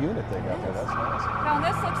new unit they got there. That's nice. Well,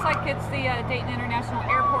 this looks like it's the Dayton International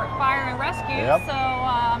Airport Fire and Rescue. Yep. So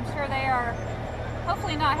I'm sure they are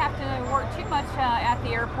hopefully not have to work too much at the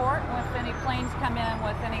airport with any planes come in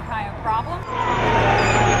with any kind of problem.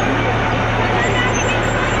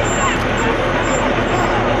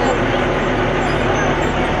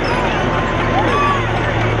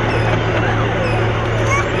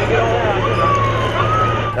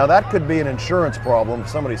 Now that could be an insurance problem if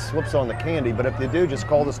somebody slips on the candy, but if they do, just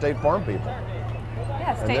call the State Farm people.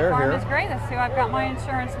 Yeah, State they're Farm here. is great. That's who I've got my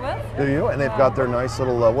insurance with. Do you? And they've got their nice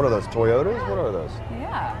little, what are those, Toyotas? What are those?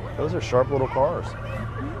 Yeah. Those are sharp little cars.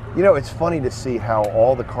 You know, it's funny to see how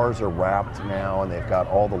all the cars are wrapped now and they've got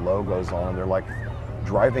all the logos on them. They're like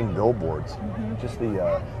driving billboards. Just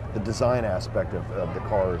the design aspect of the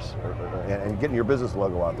cars and getting your business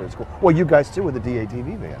logo out there is cool. Well, you guys too with the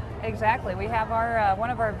DATV van. Exactly. We have our one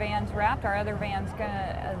of our vans wrapped. Our other van's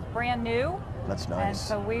is brand new. That's And nice.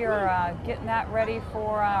 so we are getting that ready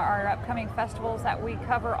for our upcoming festivals that we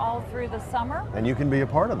cover all through the summer. And you can be a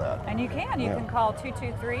part of that. And you can. You Yeah. can call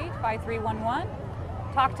 223-5311.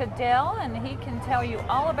 Talk to Dell, and he can tell you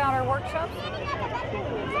all about our workshops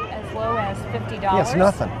as low as $50. Yeah, it's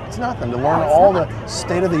nothing. It's nothing to learn it's all not. the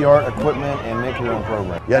state-of-the-art equipment and make your own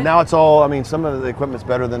program. Yeah, now it's all, I mean, some of the equipment's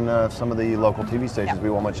better than some of the local TV stations. Yeah. We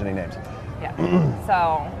won't mention any names. Yeah.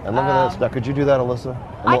 So. And look at this. Now, could you do that, Alyssa?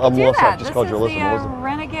 I can do Melissa, I that. just This called is you Alyssa. the Melissa.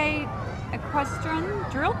 Renegade Equestrian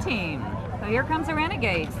Drill Team. So here comes the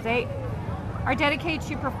Renegades. They are dedicated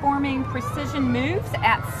to performing precision moves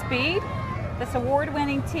at speed. This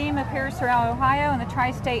award-winning team appears throughout Ohio and the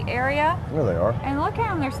tri-state area. There they are. And look at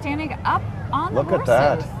them, they're standing up on Look the at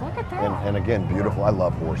horses. that. Look at that. And again, beautiful. I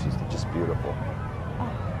love horses. They're just beautiful.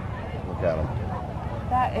 Look at them.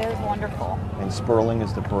 That is wonderful. And Sperling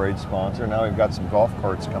is the parade sponsor. Now we've got some golf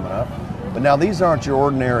carts coming up. But now these aren't your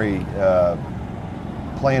ordinary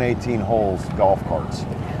playing 18 holes golf carts.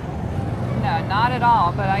 No, not at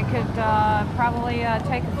all, but I could probably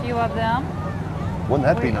take a few of them. Wouldn't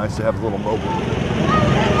that be nice to have a little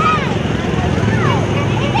mobile?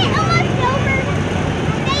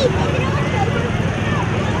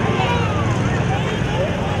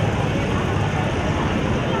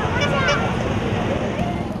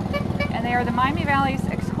 And they are the Miami Valley's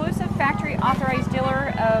exclusive factory authorized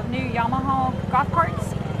dealer of new Yamaha golf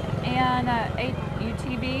carts and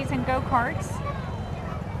UTVs and go-karts.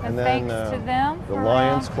 And thanks then to them. the for,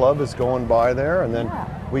 Lions Club is going by there, and then Yeah.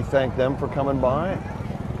 we thank them for coming by.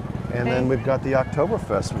 And then we've got the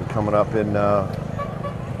Oktoberfest coming up in,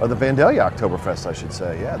 or the Vandalia Oktoberfest, I should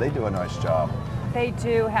say. Yeah, they do a nice job. They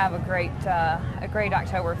do have a great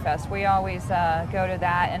Oktoberfest. We always go to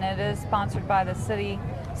that, and it is sponsored by the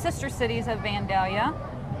sister cities of Vandalia.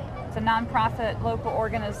 It's a nonprofit local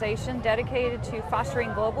organization dedicated to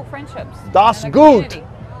fostering global friendships. Das in the gut. community.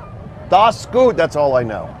 Das gut, that's all I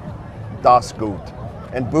know. Das gut.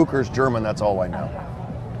 And Bucher's German, that's all I know.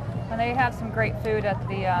 And they have some great food at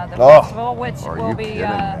the Oh, festival, which are will you be kidding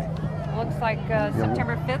me? looks like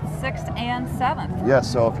September 5th, 6th, and 7th. Yeah,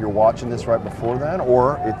 so if you're watching this right before then,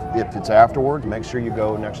 or if it's afterwards, make sure you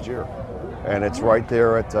go next year. And it's right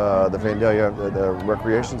there at the Vandalia the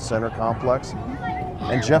Recreation Center complex.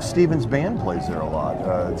 And Jeff Stevens' band plays there a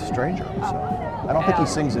lot, Stranger. So I don't think he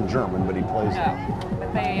sings in German, but he plays. No,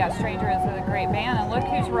 but Stranger is a great band, and look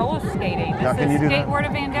who's roller skating. This Now, can is you do that? Skateboard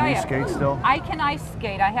of Vandalia. Can you skate still? I can ice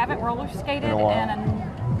skate. I haven't roller skated In a while. and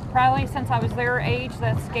probably since I was their age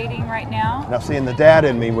that's skating right now. Now, seeing the dad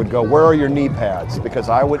in me would go, "Where are your knee pads?" Because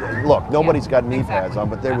I would look. Nobody's got knee pads on,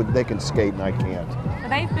 but they can skate and I can't. But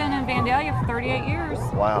they've been in Vandalia for 38 years.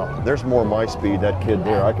 Wow, there's more my speed. That kid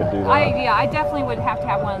there, I could do that. I definitely would have to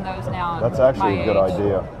have one of those now. That's at actually my a good age.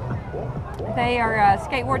 idea. They are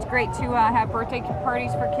skateboards great to have birthday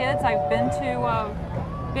parties for kids. I've been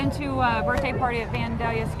to a birthday party at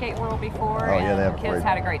Vandalia Skate World before, Oh, yeah, and they have the kids great-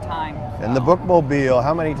 had a great time. And the bookmobile.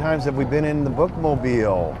 How many times have we been in the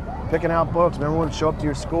bookmobile? Picking out books. Remember when we'd show up to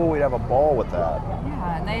your school? We'd have a ball with that.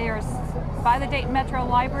 Yeah, and they are by the Dayton Metro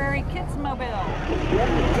Library Kids Mobile.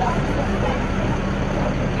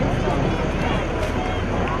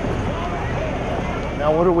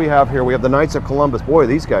 Now, what do we have here? We have the Knights of Columbus. Boy,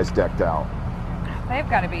 these guys decked out. They've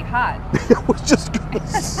got to be hot. I was just going to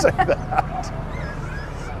say that.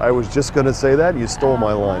 I was just going to say that. You stole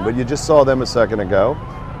my line, but you just saw them a second ago.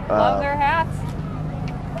 Love their hats.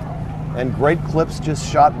 And great clips just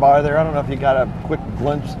shot by there. I don't know if you got a quick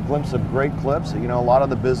glimpse of great clips. You know, a lot of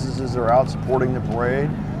the businesses are out supporting the parade,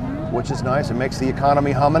 which is nice. It makes the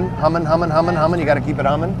economy humming. You got to keep it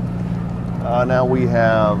humming. Now we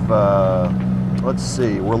have, let's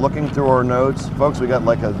see, we're looking through our notes. Folks, we got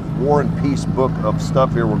like a War and Peace book of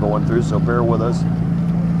stuff here we're going through, so bear with us.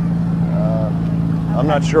 I'm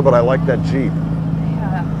not sure, but I like that Jeep.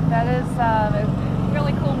 Yeah, that is a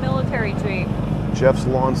really cool military Jeep. Jeff's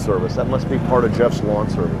Lawn Service. That must be part of Jeff's Lawn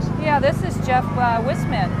Service. Yeah, this is Jeff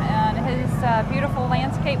Wisman and his beautiful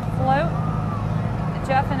landscape float.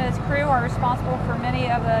 Jeff and his crew are responsible for many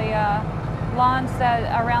of the lawns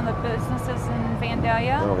that around the businesses in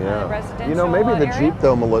Vandalia. Oh yeah. Residential You know, maybe the area. Jeep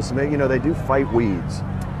though, Melissa, maybe, you know, they do fight weeds.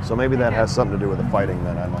 So maybe that has something to do with the fighting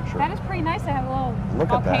then, I'm not sure. That is pretty nice. They have a little Look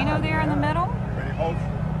at volcano that, there in the yeah. middle.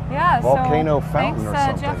 Yeah, Volcano so fountain or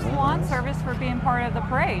thanks, something. Jeff's Yeah, Lawn nice. Service for being part of the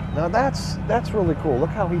parade. Now that's really cool. Look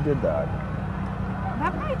how he did that.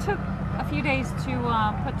 That probably took a few days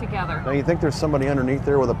to put together. Now you think there's somebody underneath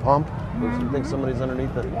there with a pump? You think somebody's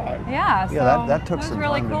underneath it? Yeah, so Yeah, that took was some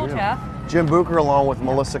really time cool, to do. Jeff. Jim Bucher along with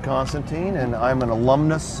Melissa Constantine, and I'm an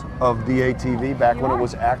alumnus of DATV back when it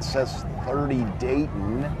was Access 30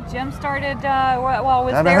 Dayton. Jim started,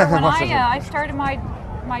 was there when I started my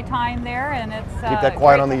time there, and it's Keep that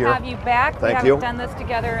quiet great on the to ear. have you back. Thank we you. haven't done this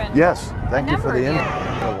together in Yes, thank you for number the of invite.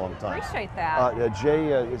 years. For a long time. Appreciate that. Jay,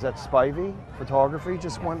 is that Spivey Photography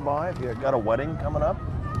just went by? If you got a wedding coming up?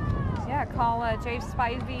 Yeah, call Jay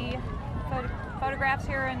Spivey Photographs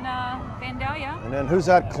here in Vandalia. And then who's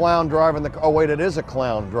that clown driving the car? Oh wait, it is a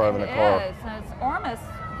clown driving the car. It is, and it's Ormus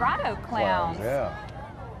Grotto Clowns. Yeah.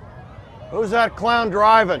 Who's that clown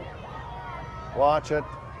driving? Watch it.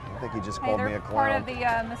 I think he just called me a They're clown. part of the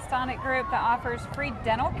Masonic group that offers free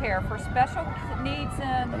dental care for special needs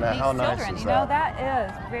and now, how nice children. is You know, that?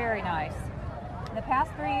 that is very nice. In the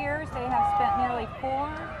past 3 years, they have spent nearly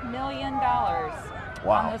 $4 million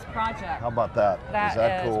on this project. How about that? That is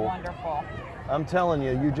that is cool? wonderful. I'm telling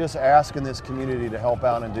you, you just ask in this community to help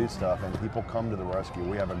out and do stuff, and people come to the rescue.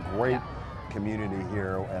 We have a great community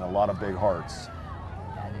here and a lot of big hearts.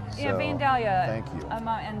 Yeah, So, Vandalia thank you.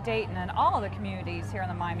 And Dayton and all of the communities here in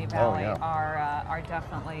the Miami Valley yeah. are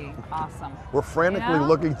definitely awesome. We're frantically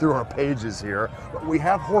looking through our pages here. We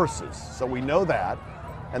have horses, so we know that,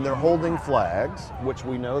 and they're holding flags, which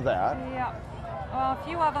we know that. Yeah. Well, a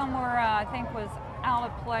few of them were, I think, was out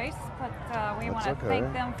of place, but we want to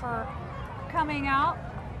thank them for coming out.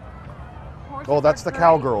 Horses Oh, that's are the great.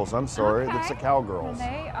 cowgirls. I'm sorry. Okay. That's the cowgirls.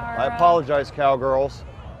 And they are, I apologize, cowgirls.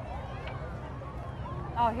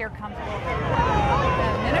 Oh, here comes a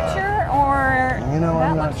miniature, or You know,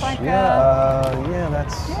 that I'm not looks sure. like Yeah,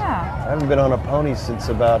 that's. yeah. I haven't been on a pony since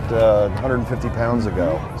about 150 pounds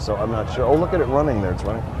ago, so I'm not sure. Oh, look at it running there. It's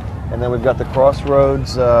running. And then we've got the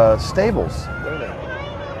Crossroads stables. There they are.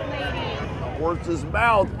 Horse's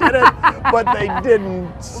mouth, get it? But they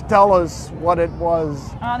didn't tell us what it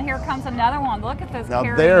was. And here comes another one. Look at this. Now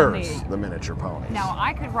carrying there's the miniature ponies. Now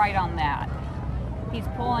I could ride on that. He's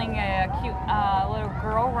pulling a cute little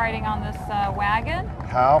girl riding on this wagon.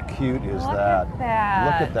 How cute is Look that? at that.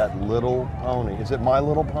 Look at that little pony. Is it My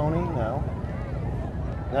Little Pony? No.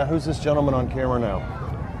 Now who's this gentleman on camera now?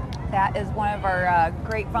 That is one of our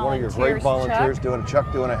great volunteers. One of your great volunteers, Chuck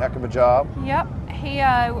doing a heck of a job. Yep. He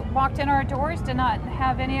walked in our doors, did not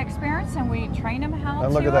have any experience, and we trained him how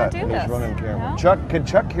And to look at that. do He's this. running camera. Yeah. Chuck, can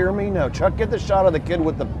Chuck hear me? No. Chuck, get the shot of the kid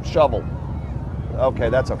with the shovel. Okay,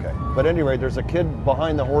 that's okay. But anyway, there's a kid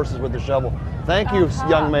behind the horses with the shovel. Thank you,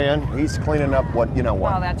 young man. He's cleaning up what, you know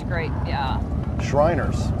what. Oh, that's great, yeah.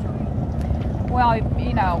 Shriners. Well,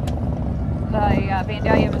 you know, the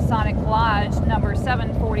Vandalia Masonic Lodge number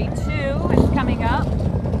 742 is coming up.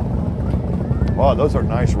 Wow, those are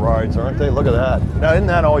nice rides, aren't they? Look at that. Now, isn't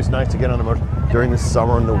that always nice to get on the motor during the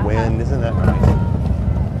summer and the wind? Isn't that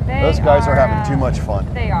nice? Those guys are having too much fun.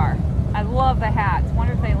 They are. I love the hats.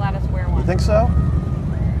 Wonder if they let us wear one. You think so?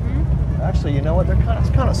 Mm-hmm. Actually, you know what? It's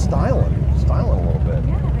kind of styling a little bit.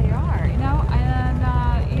 Yeah, they are. You know, and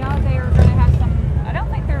you know, they are going to have some. I don't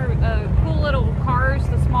think they're cool little cars,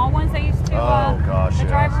 the small ones they used to drive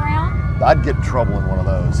around. I'd get in trouble in one of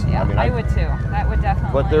those. Yeah, I mean, I would too. That would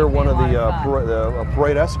definitely. But they're one of be a the lot of fun.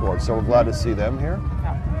 parade escorts, so we're glad to see them here.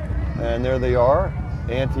 Yeah. And there they are,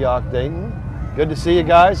 Antioch, Dayton. Good to see you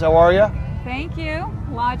guys. How are you? Thank you.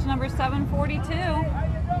 Lodge number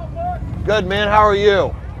 742. Good, man. How are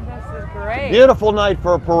you? This is great. Beautiful night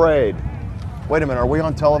for a parade. Wait a minute. Are we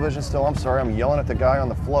on television still? I'm sorry. I'm yelling at the guy on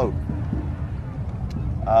the float.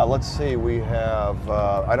 Let's see, we have,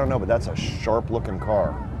 I don't know, but that's a sharp-looking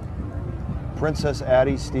car. Princess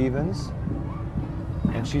Addie Stevens,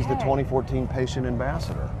 and she's the 2014 Patient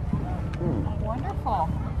Ambassador. Wonderful.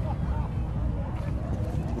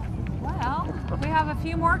 Well, we have a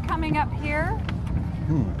few more coming up here.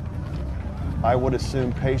 I would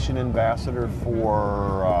assume Patient Ambassador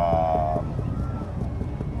for,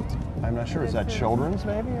 I'm not sure, is that children's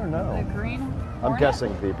maybe or no? The green I'm Hornet.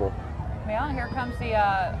 guessing people. Well, here comes the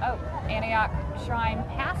Antioch Shrine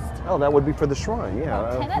Past. Oh, that would be for the shrine,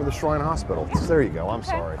 yeah, for the Shrine Hospital. There you go, I'm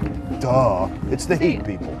sorry. Duh, it's the heat,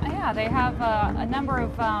 people. Yeah, they have a number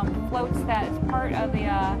of floats that is part of the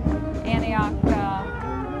Antioch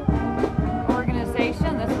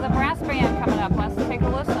organization. This is a brass band coming up. Let's take a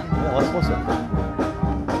listen. Yeah, let's listen.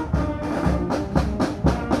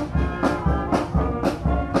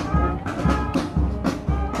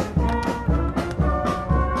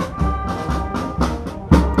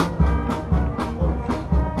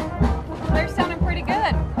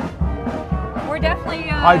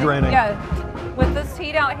 Hydrating. Yeah, with this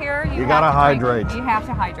heat out here, you gotta hydrate. You have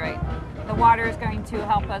to hydrate. The water is going to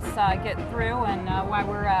help us get through, and while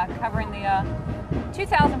we're covering the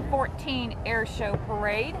 2014 Air Show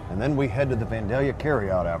Parade. And then we head to the Vandalia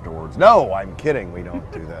carryout afterwards. No, I'm kidding. We don't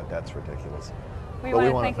do that. That's ridiculous. We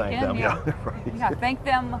want want to thank them. Yeah. Right. Yeah, thank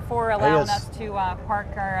them for allowing us to park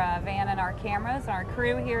our van and our cameras, our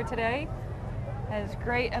crew here today. It's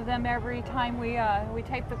great of them every time we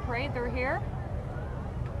tape the parade. They're here.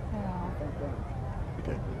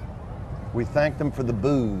 Okay. We thank them for the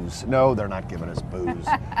booze. No, they're not giving us booze.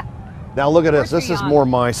 Now look at this. This is more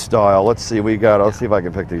my style. Let's see. Let's see if I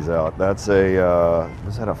can pick these out. That's a,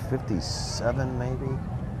 was that a 57 maybe?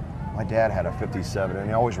 My dad had a 57 and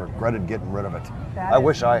he always regretted getting rid of it. That I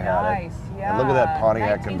wish I had nice. it. Yeah. And look at that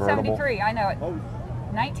Pontiac convertible. 1973, I know it.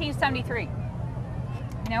 1973. You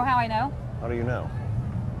know how I know? How do you know?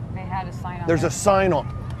 They had a sign on There's there. a sign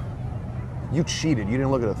on. You cheated. You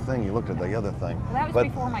didn't look at a thing. You looked at the other thing. Well, that was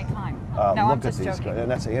before my time. No, look I'm at just these joking. guys.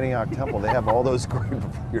 And that's the Antioch Temple. They have all those great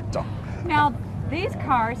before your time. Now, these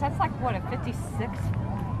cars, that's like, what, a 56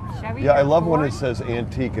 Chevy? Yeah, I love Ford? when it says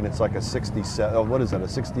antique and it's like a 67, oh, what is that, a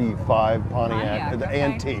 65 Pontiac? The okay.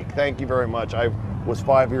 Antique. Thank you very much. I was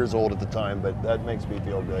 5 years old at the time, but that makes me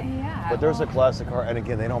feel good. Yeah. But there's a classic car, and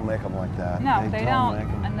again, they don't make them like that. No, they don't. Make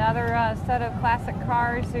them. Another set of classic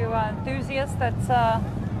cars who enthusiasts that's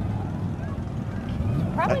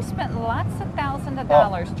probably spent lots of thousands of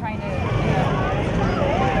dollars trying to,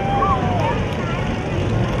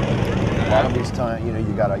 A lot of these times,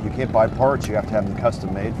 you can't buy parts. You have to have them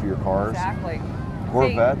custom made for your cars. Exactly.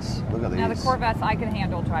 Corvettes, See, look at these. Now the Corvettes I can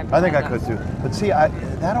handle driving. I think I could too. But see,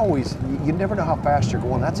 that always, you never know how fast you're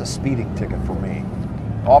going. That's a speeding ticket for me.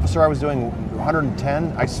 Officer, I was doing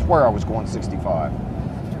 110. I swear I was going 65.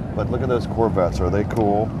 But look at those Corvettes. Are they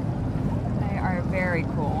cool? They are very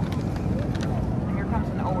cool. And here comes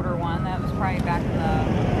an older one. That was probably back in the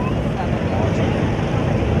 70s.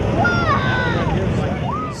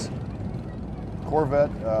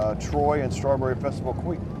 Corvette, Troy and Strawberry Festival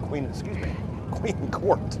Queen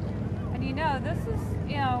Court. And this is,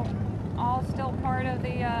 all still part of the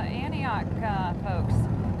Antioch folks.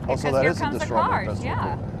 Also, Because that here isn't comes the the Strawberry cars,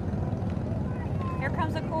 Festival. yeah. Here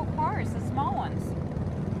comes the cool cars, the small ones.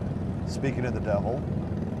 Speaking of the devil,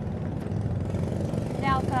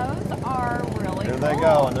 Now those are really here cool. they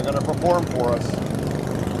go, and they're going to perform for us.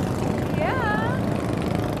 Yeah.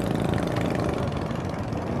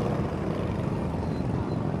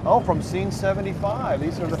 Oh, from Scene 75.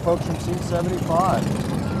 These are the folks from Scene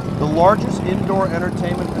 75. The largest indoor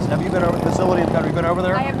entertainment. Have you been over the facility? Have you been over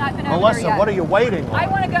there? I have not been over Melissa, there yet. what are you waiting on? I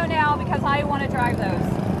want to go now because I want to drive those.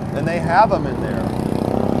 And they have them in there.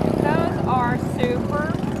 Those are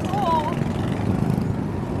super cool.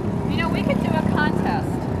 We could do a contest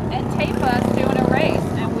and tape us doing a race,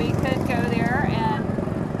 and we could go there and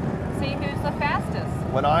see who's the fastest.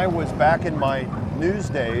 When I was back in my news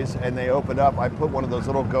days and they opened up, I put one of those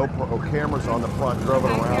little GoPro cameras on the front, drove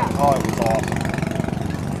it around. Yeah. Oh, it was awesome.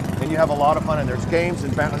 And you have a lot of fun, and there's games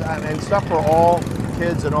and stuff for all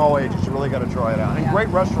kids and all ages. You really got to try it out. And Yeah. great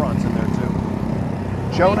restaurants in there too.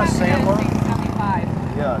 Jonas Sandler.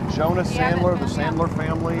 Yeah, Jonas Sandler, the Sandler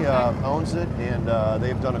family owns it, and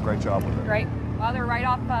they've done a great job with it. Great. Well, they're right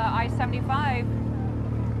off I-75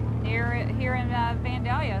 here in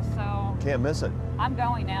Vandalia, so Can't miss it. I'm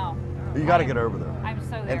going now. You got to get over there. I'm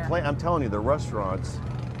so there. And I'm telling you, the restaurants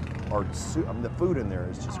are, the food in there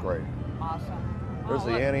is just great. Awesome. There's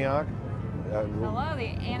the Antioch. Hello, the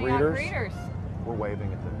Antioch Readers. We're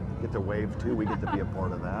waving get to wave too. We get to be a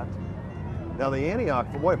part of that. Now the Antioch,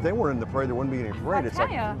 boy, if they weren't in the parade, there wouldn't be any parade. It's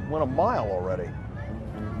like ya. went a mile already.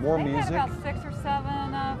 more They've music. got about 6 or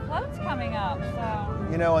 7 floats coming up, so.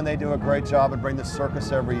 You know, and they do a great job and bring the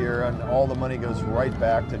circus every year, and all the money goes right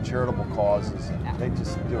back to charitable causes. And Yeah. they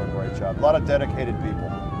just do a great job. A lot of dedicated people.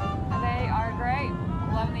 They are great.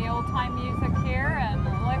 Loving the old time music here, and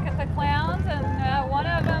look at the clowns, and one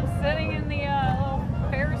of them sitting in the little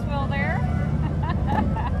Ferris wheel there.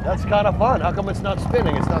 That's kind of fun. How come it's not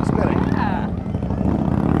spinning? It's not spinning. Yeah.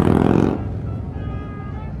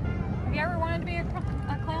 Have you ever wanted to be a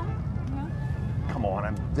clown? No? Come on,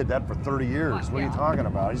 I did that for 30 years. What are you Yeah. talking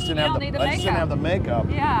about? I just didn't You have don't the need the I just didn't have the makeup.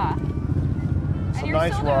 Yeah. Some you're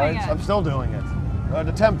nice still doing rides. it. I'm still doing it.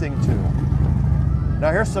 Attempting to.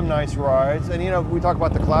 Now here's some nice rides. And you know, we talk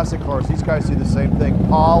about the classic cars. These guys do the same thing.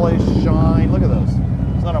 Polish, shine. Look at those.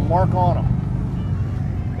 There's not a mark on them.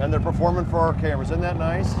 And they're performing for our cameras. Isn't that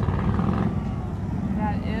nice?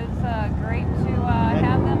 That is great to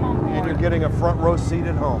have them on board. And you're getting a front row seat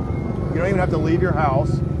at home. You don't even have to leave your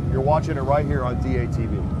house. You're watching it right here on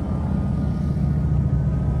DATV.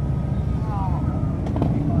 Oh.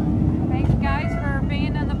 Thanks, guys, for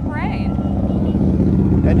being in the parade.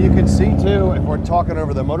 And you can see too, if we're talking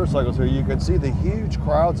over the motorcycles here, you can see the huge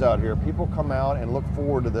crowds out here. People come out and look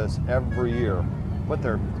forward to this every year. Put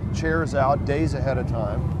their chairs out days ahead of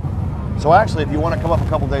time. So actually, if you want to come up a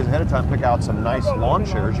couple days ahead of time, pick out some nice lawn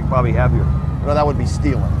chairs. You can probably have your, no, that would be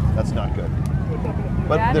stealing. That's not good.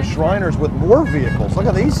 But That the is- Shriners with more vehicles. Look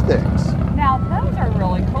at these things. Now, those are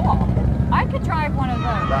really cool. I could drive one of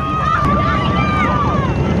those.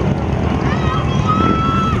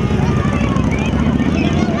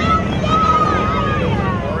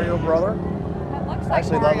 Mario brother? That looks like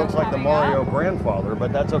Actually, that Mario looks like the coming Mario up. grandfather,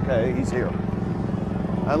 but that's okay. He's here.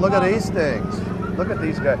 And look at these things. Look at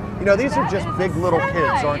these guys. You know, these are That just is big a little Santa,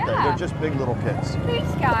 kids, aren't they? yeah. They're just big little kids.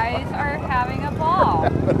 These guys are having a ball.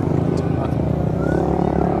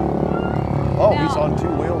 Oh, Now- he's on two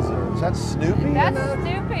wheels there. Is that Snoopy? in That's there?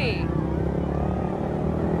 Snoopy.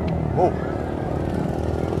 Oh,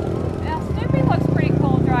 Now, Snoopy looks pretty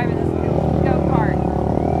cool driving this go-kart.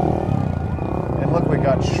 and look, we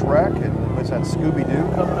got Shrek and what's that,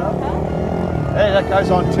 Scooby-Doo coming up? Huh? Hey, that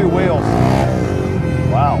guy's on two wheels.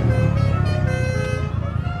 Wow.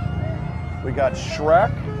 We got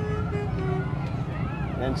Shrek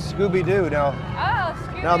and Scooby-Doo. Now, Oh,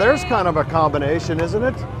 Scooby. now there's kind of a combination, isn't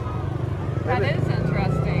it? That Maybe- is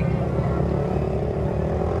interesting.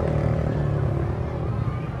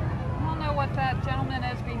 I don't know what that gentleman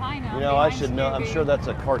is behind him. You know, I behind should know. I'm Scooby. sure that's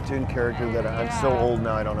a cartoon character that I'm so Yeah. old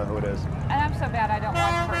now I don't know who it is. And I'm so bad I don't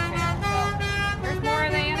watch cartoons. So there's more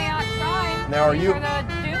of the Antioch Shrine. Now, are These you- are the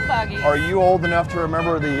Doom buggies. Are you old enough to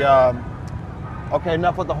remember the? Okay,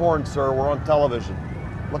 enough with the horn, sir. We're on television.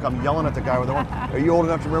 Look, I'm yelling at the guy with the horn. Are you old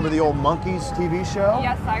enough to remember the old Monkeys TV show?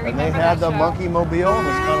 Yes, I And they remember had that the show. Monkey Mobile. It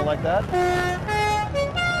was kind of like that. And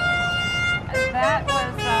that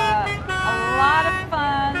was a lot of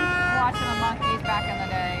fun watching the monkeys back in the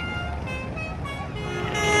day.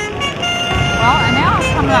 Well, and now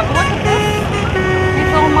it's coming up. Look at this.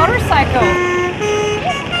 These little motorcycles.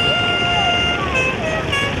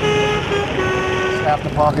 It's half the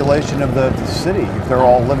population of the city. If they're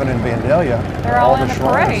all living in Vandalia, They're all in the the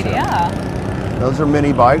Shriners parade, here. yeah. Those are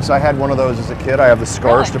mini bikes. I had one of those as a kid. I have the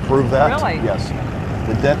scars Really? to prove that. Really? Yes.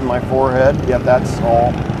 The dent in my forehead. Yep, that's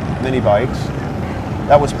all mini bikes.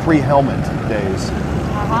 That was pre-helmet days.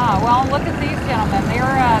 Well, look at these gentlemen.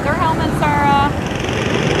 Their helmets are.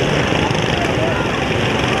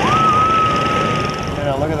 You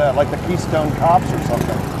know, look at that, like the Keystone Cops or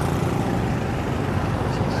something.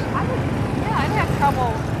 I'd have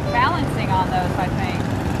trouble balancing on those.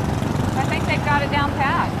 I think they've got it down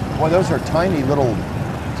pat. Boy, those are tiny little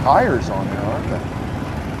tires on there, aren't they?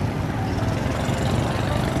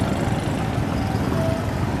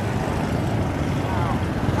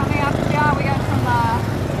 Coming up, yeah, we got some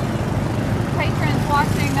patrons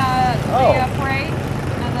watching the parade,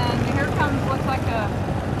 and then here comes looks like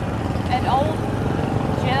an old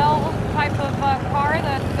gel type of car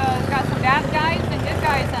that's got some bad guys and good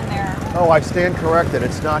guys in there. Oh, I stand corrected.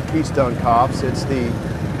 It's not Keystone Cops. It's the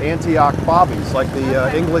Antioch Bobbies, like the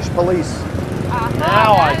Okay. English police.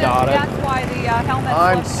 Now I got it. That's why the helmets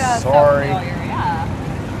I'm look sorry. so familiar. Yeah.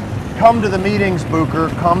 Come to the meetings, Bucher.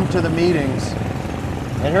 Come to the meetings.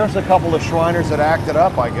 And here's a couple of Shriners that acted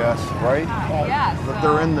up, I guess, right? Yes. But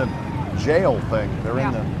they're in the jail thing. They're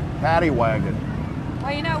in the paddy wagon.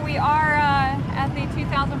 Well, you know, we are at the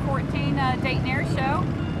 2014 Dayton Air Show.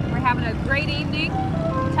 We're having a great evening.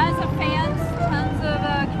 Tons of fans, tons of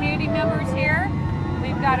community members here.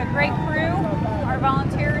 We've got a great crew. Our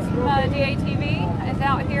volunteers from DATV is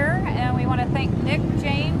out here, and we want to thank Nick,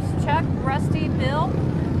 James, Chuck, Rusty, Bill,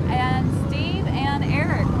 and Steve, and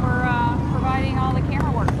Eric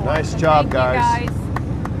Nice job, Thank you, guys.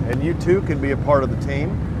 And you too can be a part of the team.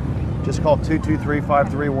 Just call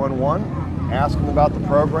 223-5311. Ask them about the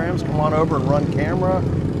programs. Come on over and run camera.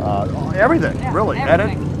 Everything, Yeah, really.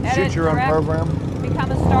 everything. Edit, shoot your own direct, program.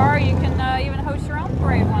 Become a star. You can even host your own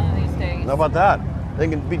parade one of these days. How about that? They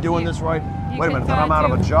can be doing this right. Wait a minute, then I'm out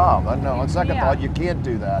of a job. No, on second thought, you can't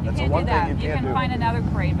do that. That's the one thing you can't do. You can find another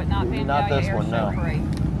parade, but not this Air one, Show no. parade.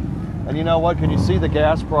 And you know what? Can you see the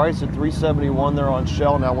gas price at $3.71 there on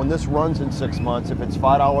Shell? Now, when this runs in 6 months, if it's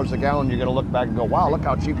 $5 a gallon, you're going to look back and go, "Wow, look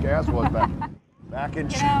how cheap gas was back in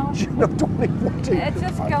June of 2014." It's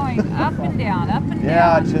just going up and down, up and down.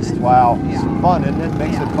 Yeah, it's just wow. It's fun, isn't it?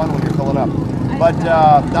 Makes it fun when you fill it up. But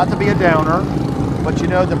not to be a downer, but you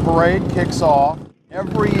know the parade kicks off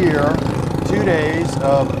every year, 2 days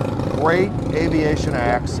of great aviation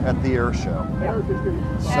acts at the air show.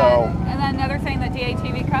 So, and then another thing that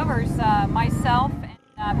DATV covers, myself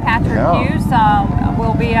and Patrick Hughes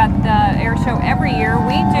will be at the air show every year.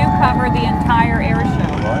 We do cover the entire air show.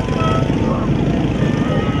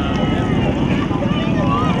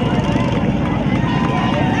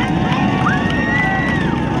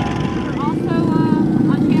 We're also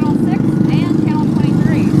on Channel 6 and Channel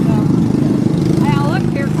 23. So, now look,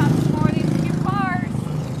 here comes more of these cute cars.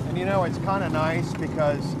 and you know, it's kind of nice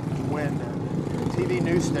because when TV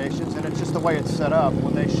news stations, and it's just the way it's set up,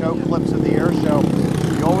 when they show clips of the air show,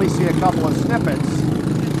 you only see a couple of snippets.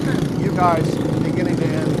 You guys, beginning to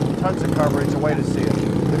end, tons of coverage, a way to see it.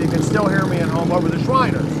 But you can still hear me at home over the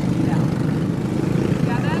Shriners. Yeah,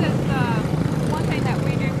 that is one thing that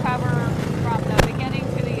we do cover from the beginning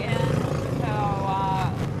to the end. So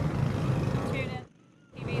tune in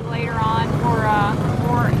TV later on for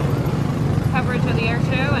more coverage of the air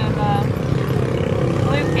show. And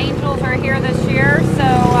Blue Angels are here this year, so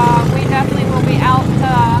we definitely will be out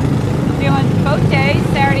doing both days,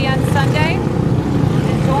 Saturday and Sunday,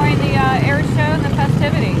 enjoying the air show and the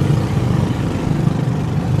festivities.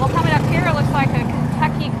 Well, coming up here, it looks like a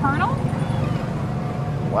Kentucky Colonel.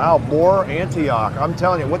 Wow, more Antioch. I'm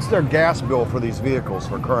telling you, what's their gas bill for these vehicles,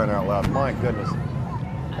 for crying out loud? My goodness.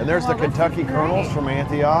 And there's the Kentucky Colonels from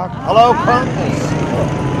Antioch. Hello, Colonels.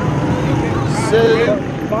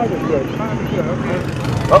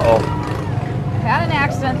 Uh-oh. Had an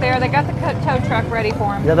accident there. They got the tow truck ready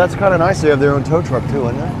for him. Yeah, that's kind of nice. They have their own tow truck too,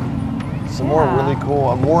 isn't it? Some more really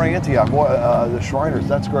cool, more Antioch, the Shriners.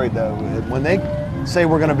 That's great though. When they say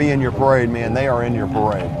we're going to be in your parade, man, they are in your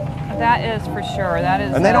parade. That is for sure. That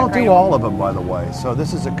is. And they don't great. do all of them, by the way. So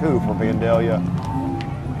this is a coup for Vandalia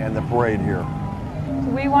and the parade here.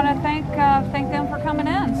 We want to thank them for coming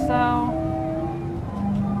in. So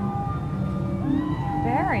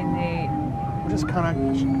very neat. We're just kind of,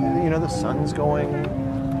 you know, the sun's going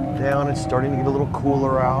down. It's starting to get a little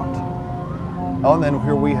cooler out. Oh, and then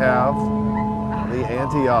here we have the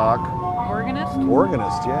Antioch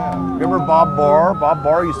organist, yeah. Remember Bob Barr? Bob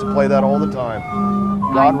Barr used to play that all the time.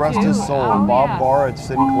 God rest his soul. Oh, Bob Barr at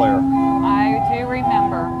Sinclair. I do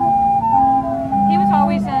remember. He was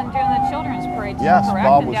always doing the children's parade too, Yes, correct?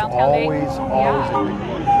 Bob In was downtown always Dayton?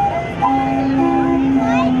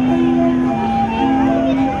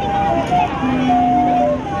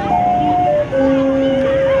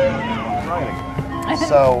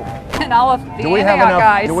 So, and all of the do we have enough?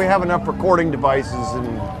 guys. Do we have enough recording devices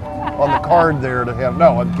on the card there to have?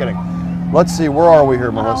 No, I'm kidding. Let's see. Where are we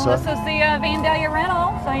here, Melissa? This is the Vandalia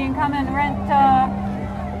rental, so you can come and rent.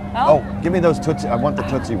 Oh, give me those Tootsie. I want the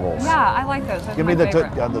Tootsie Rolls. Yeah, I like those. Those Give are me my the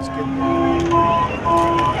favorite. Tootsie.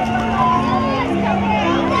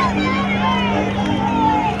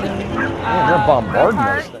 They're bombarding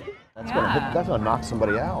us. That's gonna knock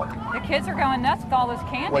somebody out. The kids are going nuts with all this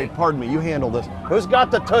candy. Wait, pardon me. You handle this. Who's got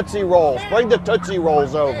the Tootsie Rolls? Bring the Tootsie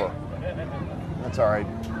Rolls over. That's all right.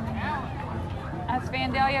 That's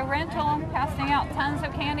Vandalia Rental, passing out tons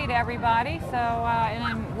of candy to everybody. So,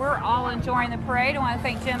 and we're all enjoying the parade. I want to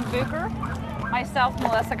thank Jim Bucher, myself,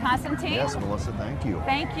 Melissa Constantine. Yes, Melissa, thank you.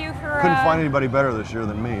 Thank you for. Couldn't find anybody better this year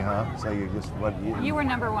than me, huh? So you just what? You were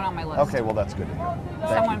number one on my list. Okay, well that's good to hear.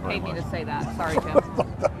 Someone paid me to say that. Sorry, Jim.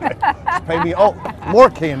 Pay me. Oh, more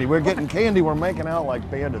candy. We're getting candy. We're making out like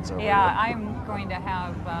bandits over here. Yeah, I'm going to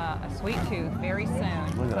have a sweet tooth very soon.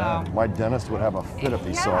 Look at that. My dentist would have a fit if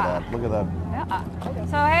he saw that. Look at that. Yeah.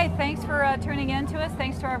 So hey, thanks for tuning in to us.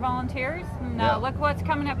 Thanks to our volunteers. And look what's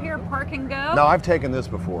coming up here, Park and Go. No, I've taken this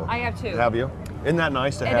before. I have too. Have you? Isn't that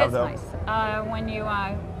nice to have though? It is nice. When you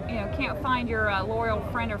can't find your loyal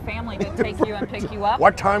friend or family to take you and pick you up.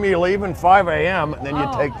 What time are you leaving? 5 a.m. and then you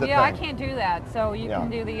take the thing. I can't do that. So you can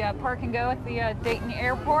do the Park and Go at the Dayton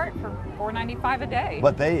airport for $4.95 a day.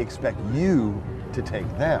 But they expect you to take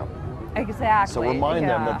them. Exactly. So remind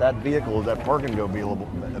them yeah. that vehicle, that park and go vehicle.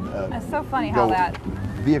 It's so funny how that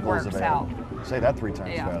vehicle is works available. out. Say that 3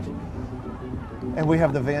 times Yeah. fast. And we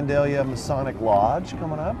have the Vandalia Masonic Lodge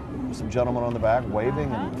coming up. Some gentlemen on the back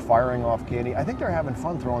waving and firing off candy. I think they're having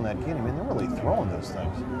fun throwing that candy. I mean, they're really throwing those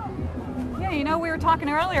things. Yeah, you know, we were talking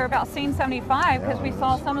earlier about Scene 75 because we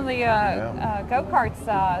saw some of the go-karts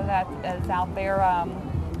that is out there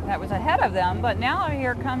that was ahead of them, but now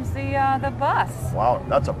here comes the bus. Wow,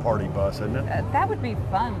 that's a party bus, isn't it? That would be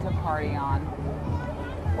fun to party on.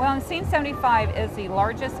 Well, Scene 75 is the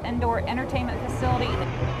largest indoor entertainment facility.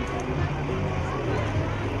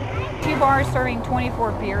 2 bars serving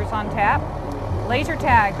 24 beers on tap. Laser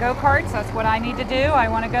tag, go-karts, that's what I need to do. I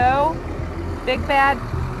want to go. Big bad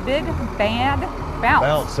bounce.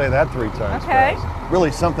 Bounce, say that 3 times Okay. fast. Really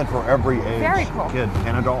something for every age. Very cool. Kid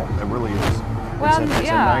and adult, it really is. Well, it's a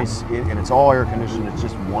yeah. nice, and it's all air conditioned, it's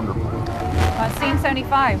just wonderful. Scene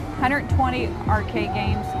 75, 120 arcade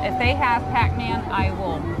games. If they have Pac-Man, I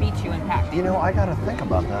will beat you in Pac-Man. You know, I got to think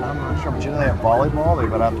about that. I'm not sure, but you know they have volleyball. They've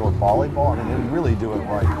got outdoor volleyball. I mean, they really do it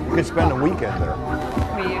right. You could spend a weekend there.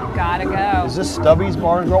 We've got to go. Is this Stubby's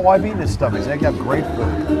Bar and Grill? Well, I've eaten at Stubby's. They have great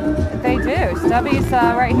food. They do. Stubby's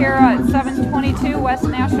right here at 722 West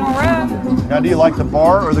National Road. Now, do you like the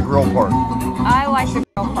bar or the grill part? I like the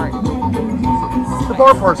grill part. The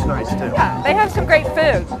bar part's nice too. Yeah, they have some great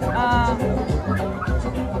food.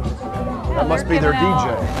 That must be their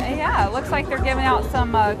DJ. Yeah, it looks like they're giving out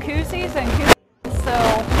some koozies and koozies. So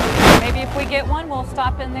maybe if we get one, we'll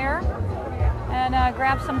stop in there and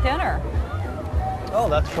grab some dinner. Oh,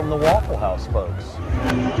 that's from the Waffle House folks.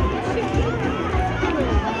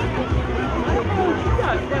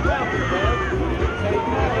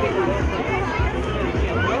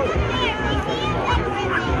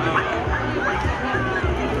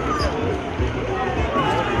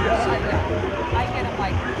 I get them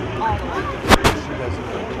like all the way. She does a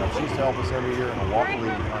great job. She used to help us every year in a waffle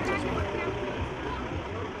eating contest.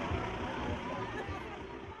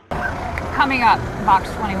 Coming up, Box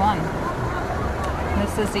 21.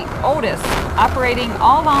 This is the oldest operating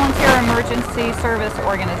all-volunteer emergency service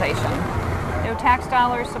organization. No tax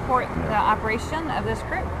dollars support the operation of this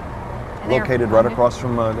group. And Located right across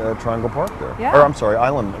from Triangle Park there. Yeah. Or I'm sorry,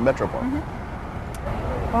 Island Metro Park.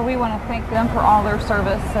 Well, we want to thank them for all their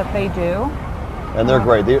service that they do. And they're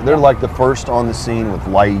great. They're like the first on the scene with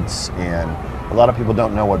lights, and a lot of people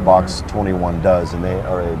don't know what Box 21 does, and they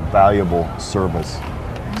are a valuable service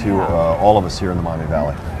to all of us here in the Miami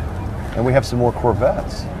Valley. And we have some more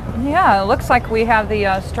Corvettes. Yeah, it looks like we have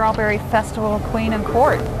the Strawberry Festival Queen and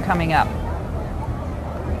Court coming up.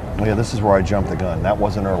 Yeah, this is where I jumped the gun. That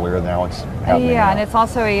wasn't earlier, now it's happening Yeah, now. and it's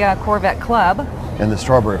also a Corvette Club. And the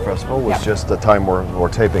Strawberry Festival was just the time we're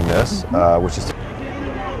taping this, which is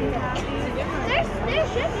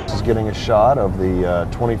getting a shot of the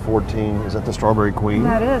 2014, is that the Strawberry Queen?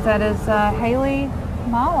 That is Haley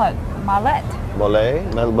Mallet. Mallet? Mallet.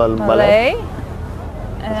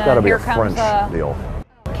 It's got to be here a French comes, deal.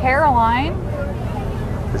 Caroline.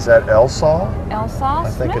 Is that Elsa? Elsa I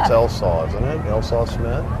Smith. think it's Elsa, isn't it? Elsa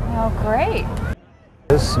Smith. Oh, great.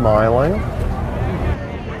 Is smiling.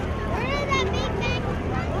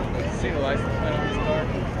 See the license plate on this car?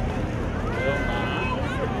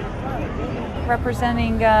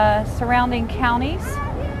 Representing surrounding counties.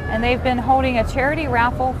 And they've been holding a charity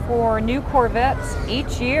raffle for new Corvettes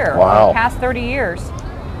each year Wow. for the past 30 years.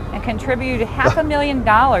 And contributed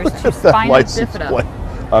 $500,000 to spina bifida.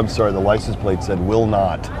 I'm sorry, the license plate said will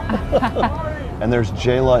not. And there's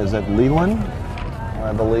Jayla, is that Leland,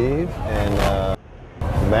 I believe, and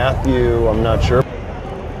Matthew, I'm not sure.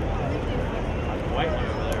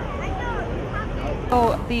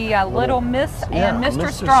 Oh, the Little Miss and Mr.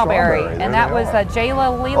 Mr. Strawberry. Strawberry, there And that they was are.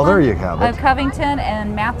 Jayla Leland Oh, there you have it. of Covington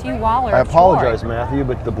and Matthew Waller. I of apologize, Troy. Matthew,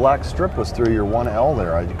 but the black strip was through your 1L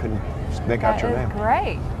there. I couldn't make out That your is name.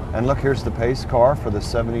 great. And look, here's the pace car for the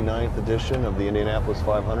 79th edition of the Indianapolis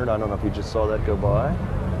 500. I don't know if you just saw that go by.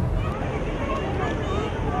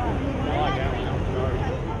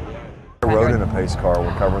 I rode in a pace car.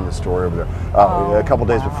 We're covering the story over there a couple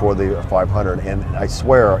days before the 500, and I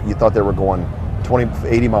swear you thought they were going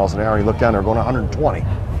 80 miles an hour. You look down, they're going 120.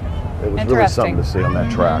 It was really something to see on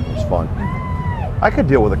that track. It was fun. I could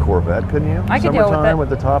deal with a Corvette, couldn't you? I could deal with Summertime it. with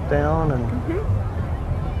the top down and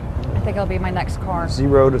I think it'll be my next car.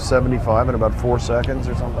 0 to 75 in about 4 seconds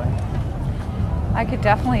or something. I could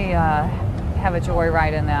definitely have a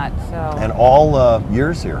joyride in that. So. And all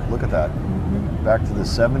years here. Look at that. Back to the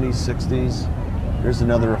 70s, 60s. Here's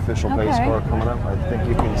another official pace car coming up. I think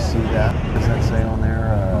you can see that. What does that say on there?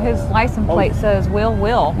 His license plate says Will.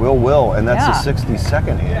 Will, and that's Yeah. the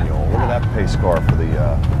 62nd annual. Look at that pace car for the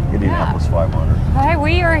Indianapolis 500. Hey,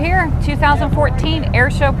 we are here, 2014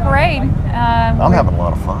 Air Show Parade. I'm having a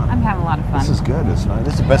lot of fun. I'm having a lot of fun. This is good. It's nice.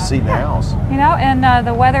 This is the best seat in the house. You know, and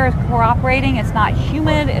the weather is cooperating. It's not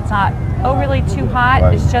humid. It's not overly too hot.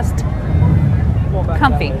 Right. It's just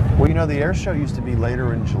comfy. Well, you know, the air show used to be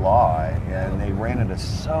later in July, and they ran into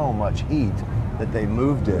so much heat that they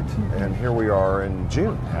moved it, and here we are in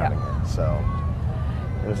June having it. So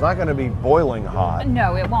it's not going to be boiling hot.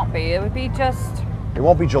 No, it won't be. It would be just. It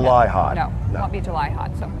won't be July hot. No, it won't be July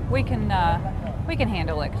hot. So we can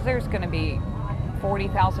handle it because there's going to be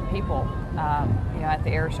 40,000 people, you know, at the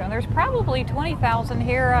air show. And there's probably 20,000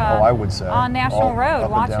 here. I would say on National Road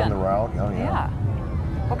up watching. And down the route. Oh, yeah.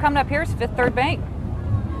 Well, coming up here is Fifth Third Bank.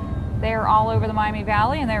 They're all over the Miami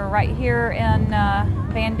Valley, and they're right here in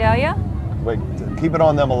Vandalia. Wait, keep it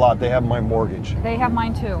on them a lot. They have my mortgage. They have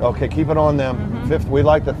mine too. Okay, keep it on them. Fifth, we'd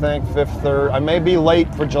like to thank Fifth Third. I may be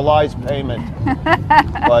late for July's payment,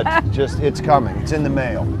 but just it's coming. It's in the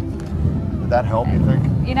mail. Did that help, you think?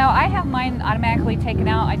 You know, I have mine automatically taken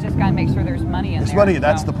out. I just got to make sure there's money in There's there. money.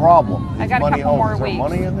 That's the problem. I got a money, couple more is there weeks.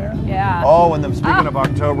 money in there? Yeah. Oh, and then speaking of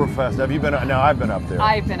Oktoberfest, have you been? No, I've been up there.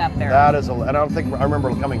 I've been up there. That is, and I don't think I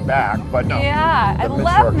remember coming back, but no. Yeah, I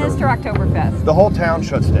love Mr. Oktoberfest. The whole town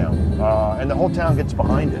shuts down, and the whole town gets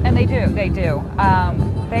behind it. And they do.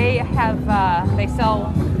 They have. They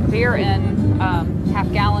sell beer in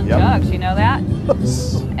half-gallon jugs. You know that?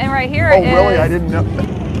 And right here Oh, is. really? I didn't know.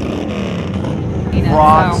 You know,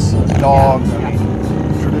 Brats, dogs,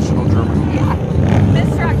 yeah. Traditional German. Yeah.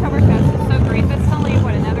 Mr. Oktoberfest is so brief. It's only,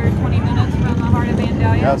 what, another 20 minutes from the heart of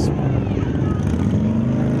Vandalia? Yes.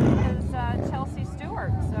 It's Chelsea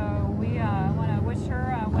Stewart, so we want to wish her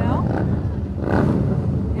well.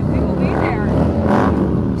 And we will be there.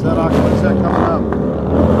 Is that coming up?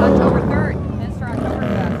 October 3rd, Mr.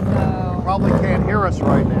 Oktoberfest. So Probably can't hear us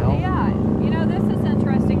right now. yeah, you know, this is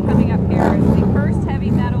interesting coming up here. It's the First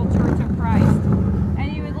Heavy Metal Church of Christ. And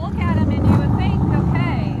you would look at them and you would think,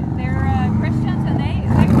 okay, they're Christians and they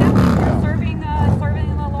definitely are serving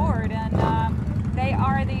the Lord. And they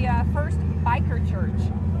are the first biker church.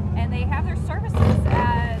 And they have their services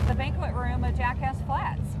at the banquet room of Jackass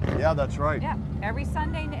Flats. Yeah, that's right. Yeah, every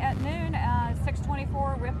Sunday at noon,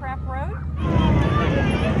 624 Rip Rap Road.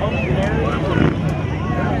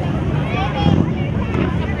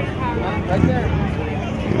 Right there.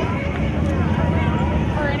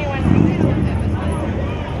 For anyone who didn't know that was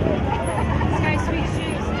this guy's sweet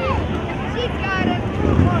shoes, dude. She's got him.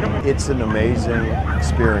 It's an amazing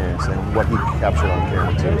experience, and what he captured on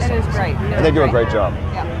camera too. It is great. And they do a great job.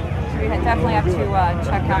 Yeah, we definitely have to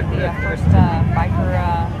check out the first biker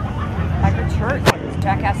church,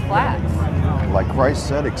 Jackass Flats. Like Christ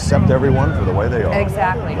said, accept everyone for the way they are.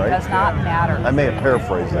 Exactly, Right? it does not matter. I may have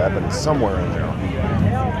paraphrased that, but it's somewhere in there.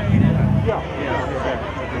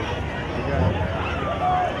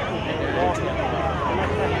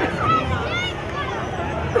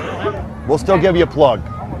 We'll still give you a plug.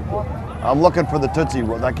 I'm looking for the Tootsie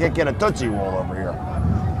Roll. I can't get a Tootsie Roll over here.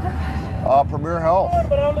 Premier Health.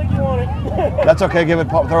 But I don't think you want it. That's okay. Give it.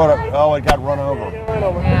 Throw it up. Oh, it got run over.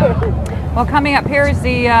 Yeah. Well, coming up here is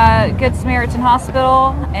the Good Samaritan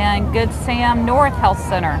Hospital and Good Sam North Health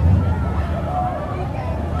Center.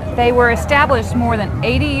 They were established more than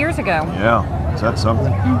 80 years ago. Yeah, is that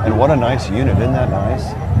something? And what a nice unit. Isn't that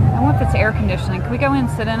nice? I wonder if it's air conditioning. Can we go in and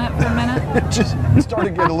sit in it for a minute? It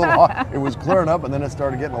started getting a little hot. It was clearing up, and then it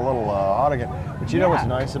started getting a little hot again. But you know what's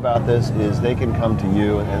nice about this is they can come to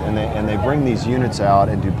you, and they bring these units out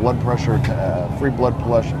and do blood pressure, free blood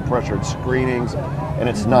pressure screenings, and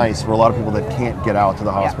it's nice for a lot of people that can't get out to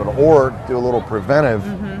the hospital or do a little preventive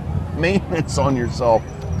maintenance on yourself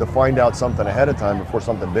to find out something ahead of time before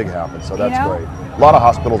something big happens. So that's great. A lot of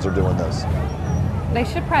hospitals are doing this. They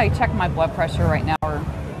should probably check my blood pressure right now, or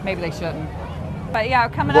maybe they shouldn't. But yeah,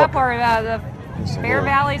 coming up are the Bear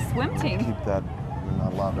Valley swim team. Keep that. You're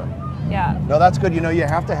not allowed to. Yeah. No, that's good. You know, you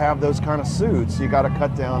have to have those kind of suits. You got to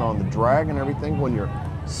cut down on the drag and everything when you're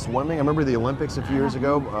swimming. I remember the Olympics a few years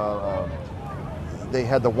ago. They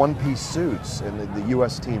had the one-piece suits, and the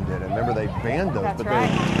U.S. team did. And remember, they banned those. That's but right.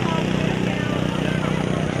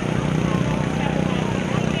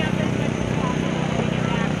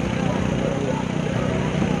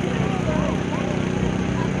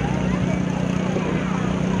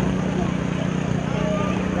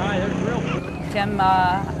 Tim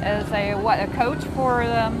is a coach for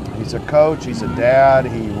them. He's a coach. He's a dad.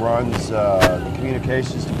 He runs the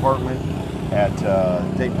communications department at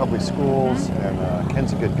Dayton Public Schools, and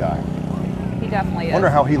Ken's a good guy. He definitely is. Wonder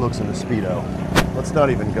how he looks in the Speedo. Let's not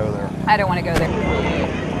even go there. I don't want to go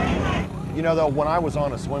there. You know, though, when I was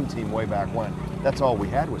on a swim team way back when, that's all we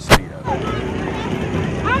had was Speedo.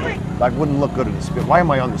 I wouldn't look good in the speed. Why am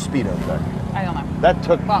I on the speedo thing? I don't know.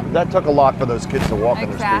 That took a lot for those kids to walk in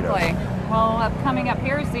their speedos. Exactly. Well, coming up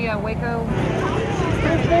here is the Waco.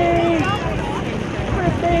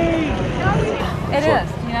 It is.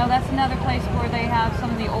 You know, that's another place where they have some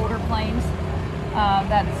of the older planes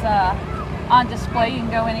that's on display. You can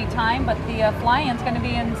go anytime, but the fly-in's going to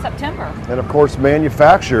be in September. And of course,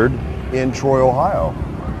 manufactured in Troy, Ohio,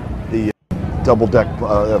 the double-deck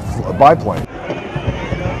biplane.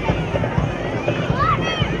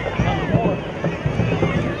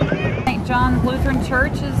 St. John Lutheran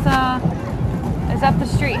Church is up the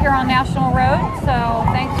street here on National Road, so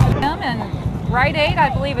thanks to them. And Rite Aid,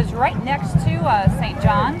 I believe, is right next to St.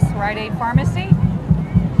 John's, Rite Aid Pharmacy.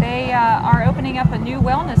 They are opening up a new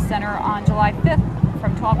wellness center on July 5th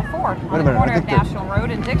from 12 to 4 on the corner of National Road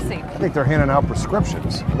in Dixie. I think they're handing out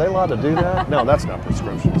prescriptions. Are they allowed to do that? No, that's not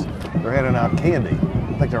prescriptions. They're handing out candy.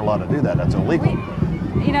 I think they're allowed to do that. That's illegal.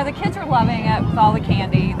 You know, the kids are loving it with all the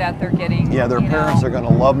candy that they're getting. Yeah, their parents are going to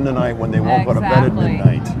love them tonight when they won't go to bed at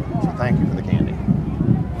midnight. So thank you for the candy.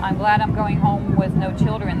 I'm glad I'm going home with no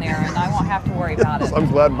children there, and I won't have to worry about it. I'm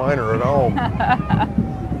glad mine are at home.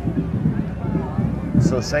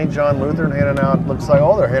 So St. John Lutheran handing out, looks like,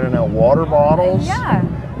 they're handing out water bottles. Yeah,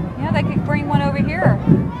 they could bring one over here.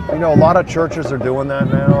 You know, a lot of churches are doing that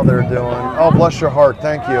now. They're doing, oh, bless your heart,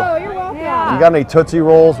 thank you. Oh, you're welcome. Yeah. You got any Tootsie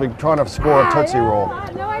Rolls? We're trying to score a Tootsie Roll.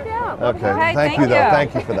 No, I don't. Okay, Okay, thank you though.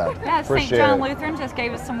 Thank you for that. Yeah, Appreciate St. John it. Lutheran just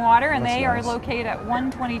gave us some water, and That's they nice. are located at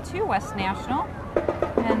 122 West National.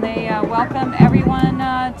 And they welcome everyone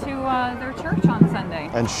to their church on Sunday.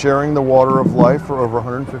 And sharing the water of life for over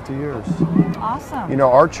 150 years. Awesome. You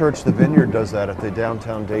know, our church, the Vineyard, does that at the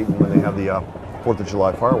downtown Dayton when they have the 4th of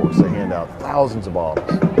July fireworks. They hand out thousands of bottles.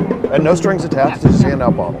 And no strings attached, they just hand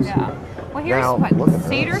out bottles. Yeah. Well, here's Now, look at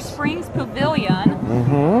Cedar this. Springs Pavilion.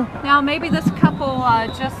 Mm-hmm. Now, maybe this couple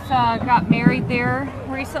just got married there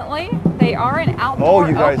recently. They are an outdoor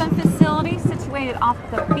you guys- open facility situated off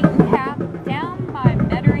the beaten path down by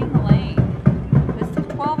Mettering Lane. This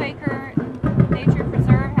 12-acre nature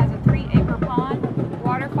preserve has a 3-acre pond,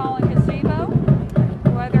 waterfall, and gazebo.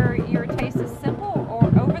 Whether your taste is simple or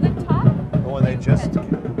over the top. When they just,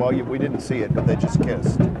 we didn't see it, but they just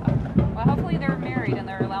kissed. Well, hopefully they're married and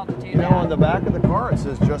they're allowed to do You know, that. on the back of the car it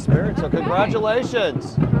says just married, so Okay.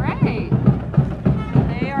 congratulations. Great.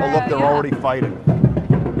 They are, Oh, look, they're already fighting.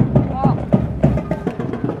 Well,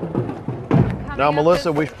 Now, coming up Melissa,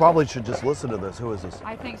 this- we probably should just listen to this. Who is this?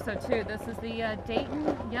 I think so too. This is the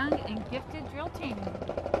Dayton Young and Gifted Drill Team.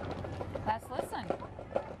 Let's listen.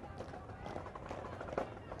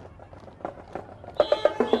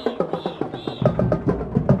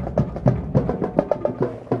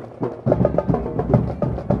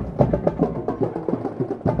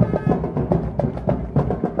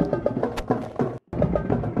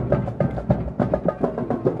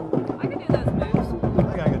 I can do those moves. I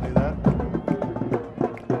think I can do that.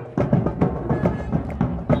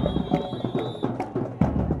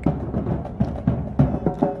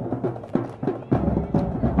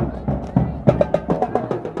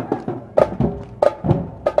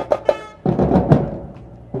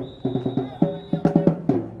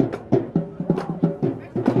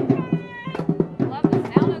 Love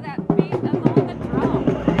the sound of that beat on the drum.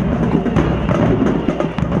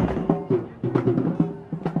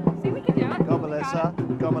 See, we can do it. Go, Melissa.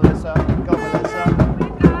 Go, Melissa. Go, Melissa. We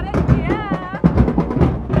got it. Yeah.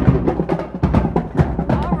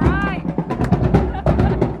 All right.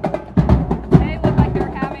 They look like they're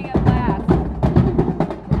having a blast.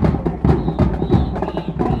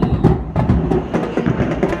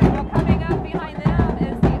 Well, coming up behind them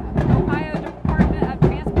is the Ohio Department of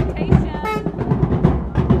Transportation.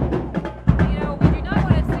 You know, we do not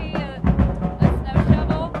want to see a snow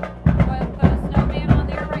shovel with a snowman on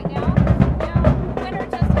there right now. You know, winter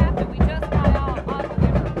just happened. We just got out of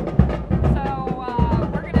winter. So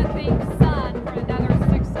we're going to think sun for another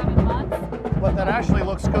 6-7 months. But that actually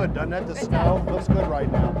looks good, doesn't it? The It snow does. looks good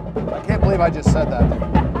right now. I can't believe I just said that.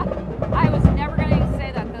 I was never going to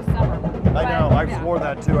say that this summer. I know. I swore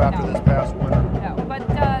that too after this past winter. No, but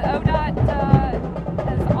ODOT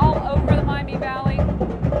is all over the Miami Valley,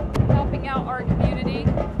 helping out our community.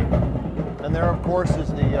 And there, of course, is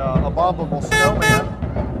the abominable snowman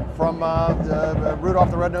from Rudolph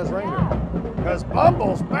the Red-Nosed Reindeer. Because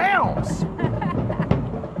Bumbles bounce!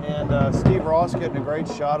 And Steve Ross getting a great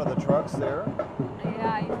shot of the trucks there.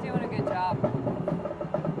 Yeah, he's doing a good job.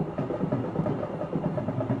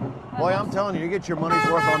 Boy, I'm telling you, you get your money's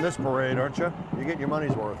worth on this parade, aren't you? You get your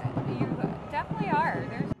money's worth. You definitely are.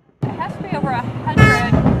 There has to be over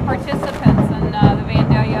 100 participants in the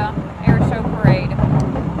Vandalia Air Show Parade.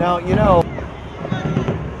 Now, you know,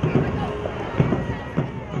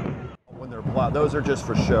 those are just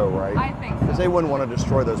for show, right? I think so. Because they wouldn't want to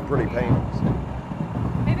destroy those pretty paintings.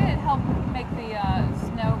 Maybe it'd help make the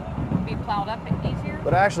snow be plowed up easier.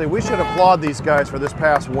 But actually, we should applaud these guys for this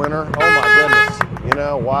past winter. Oh my goodness. You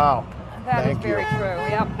know, wow. That is Thank very you. true,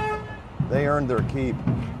 yep. They earned their keep.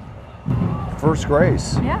 First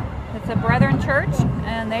grace. Yeah, it's a Brethren Church,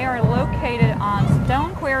 and they are located on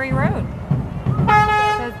Stone Quarry Road.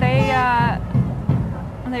 So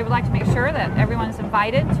they would like to make sure that everyone is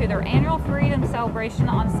invited to their annual Freedom Celebration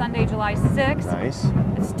on Sunday, July 6th. Nice.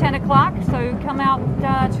 It's 10 o'clock, so come out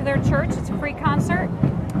to their church. It's a free concert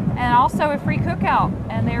and also a free cookout.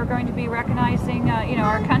 And they are going to be recognizing,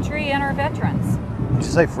 our country and our veterans. Did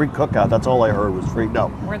you say free cookout? That's all I heard was free. No.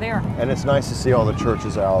 We're there. And it's nice to see all the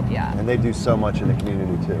churches out. Yeah. And they do so much in the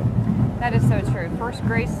community too. That is so true. First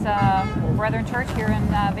Grace Brethren Church here in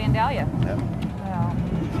Vandalia. Yeah. So,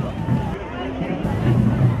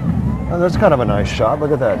 Oh, that's kind of a nice shot.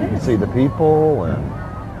 Look at that. You can see the people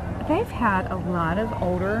and they've had a lot of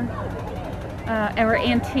older or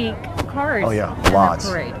antique cars. oh yeah, in the lots.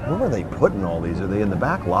 parade. Where are they putting all these? Are they in the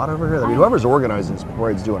back lot over here? I mean, whoever's organizing this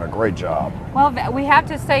parade's doing a great job. Well, we have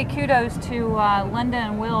to say kudos to Linda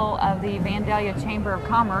and Will of the Vandalia Chamber of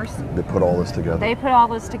Commerce. They put all this together. They put all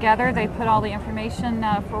this together. They put all the information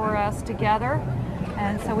for us together.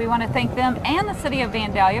 And so we want to thank them and the city of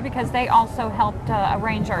Vandalia because they also helped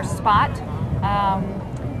arrange our spot.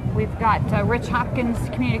 We've got Rich Hopkins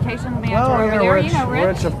Communications Manager over there. Rich, You know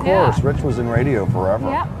Rich. Rich, of course. Yeah. Rich was in radio forever.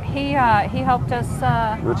 Yep. He helped us.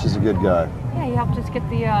 Rich is a good guy. Yeah, he helped us get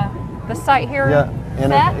the site here. Yeah,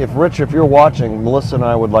 and set. if Rich, if you're watching, Melissa and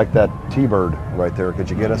I would like that T-bird right there. Could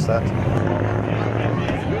you get us that?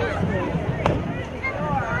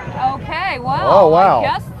 Okay, well, Oh wow! I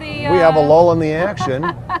guess we have a lull in the action.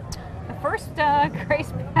 the first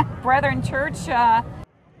Grace Brethren Church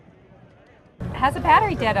has a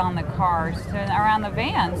battery dead on the cars around the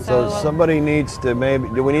van. So somebody needs to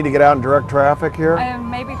do we need to get out and direct traffic here?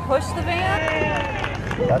 Maybe push the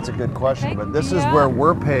van? That's a good question, Okay, but this is yeah. where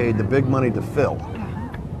we're paid the big money to fill.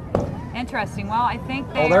 Interesting. Well, I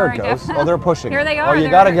think they Oh, there are it goes. definitely- Oh, they're pushing. Here they Oh, are. you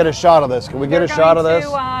got to get a shot of this. Can we get a shot of this?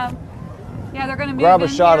 Yeah, they're going to move Grab a in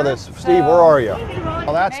shot of here, this. Steve, where are you?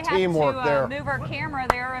 Oh, that's may have teamwork to, there. Move our camera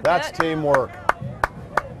there a That's bit. teamwork.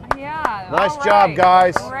 Yeah. Nice all job, right.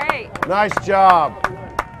 guys. Great. Nice job.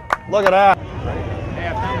 Look at that. Hey,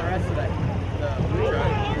 I found the rest of that.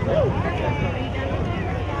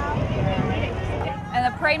 And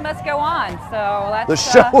the parade must go on, so that's The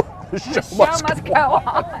show, the show, the show must go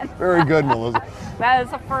on. Very good, Melissa. That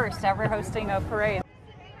is a first, ever hosting a parade.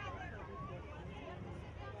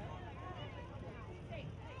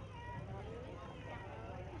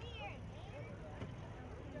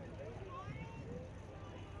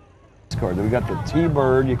 We got the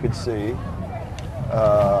T-bird you could see,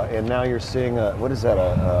 and now you're seeing a, what is that,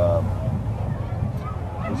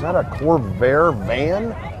 is that a Corvair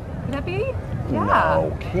van? Could that be? Yeah.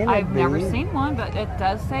 No, can it I've never be? seen one, but it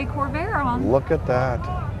does say Corvair on. Look at that.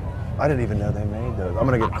 I didn't even know they made those. I'm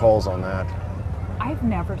going to get calls on that. I've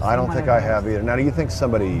never seen I don't one think of I those. have either. Now, do you think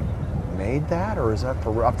somebody made that, or is that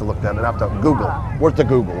for, I have to look that up. I have to Google. Yeah. Where's the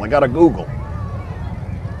Google? I got to Google.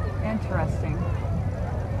 Interesting.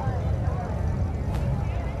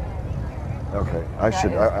 Okay, I That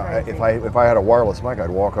should. is If I had a wireless mic, I'd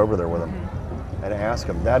walk over there with him Mm-hmm. and ask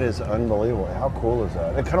him. That is unbelievable. How cool is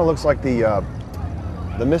that? It kind of looks like the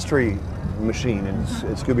mystery machine in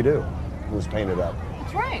Scooby-Doo was painted up,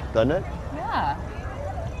 That's right. doesn't it? Yeah.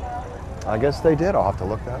 I guess they did. I'll have to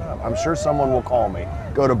look that up. I'm sure someone will call me.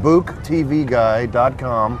 Go to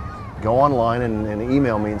booktvguy.com. Go online and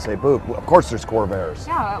email me and say, Book. Of course, there's Corvairs.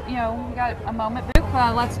 Yeah, we got a moment, Luke.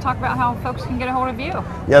 Let's talk about how folks can get a hold of you.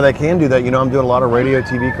 Yeah, they can do that. I'm doing a lot of radio,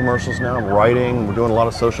 TV commercials now. I'm writing. We're doing a lot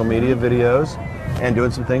of social media videos and doing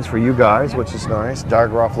some things for you guys, which is nice. Dyer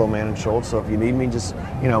Garofalo, Man and Schultz. So if you need me, just,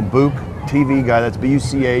 Book TV Guy. That's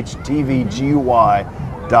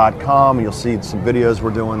BUCHTVGY.com. You'll see some videos we're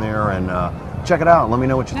doing there, and check it out and let me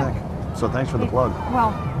know what you think. So thanks for the plug.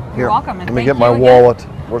 Well, Here, you're welcome. And let me thank get my you again. wallet.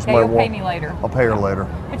 Where's Okay, my you'll wallet? pay me later. I'll pay her later.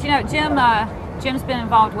 But Jim's been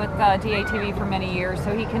involved with DATV for many years,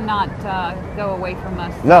 so he cannot go away from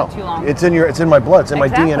us No, too long. it's in my blood. It's in my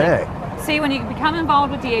Exactly. DNA. See, when you become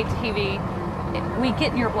involved with DATV, we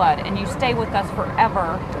get in your blood, and you stay with us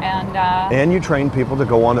forever. And you train people to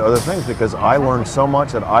go on to other things, because I learned so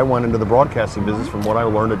much that I went into the broadcasting business from what I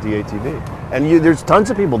learned at DATV. And there's tons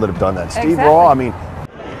of people that have done that. Steve Exactly. Raw, I mean.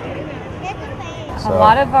 So A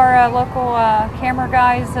lot of our local camera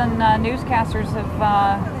guys and newscasters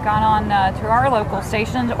have gone on to our local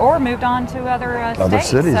stations or moved on to other states.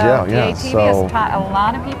 cities, so yeah. DATV has taught a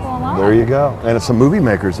lot of people along. There you go. And it's some movie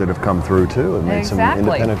makers that have come through too and made some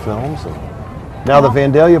independent films. Now the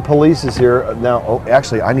Vandalia police is here. Now,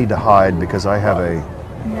 actually, I need to hide because I have a...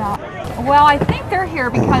 Yeah. Well, I think they're here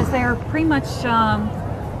because they're pretty much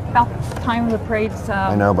about the time of the parade's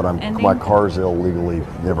I know, but ending. my car's illegally.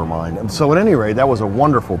 Never mind. So at any rate, that was a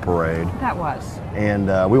wonderful parade. That was. And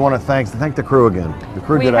we want to thank the crew again. The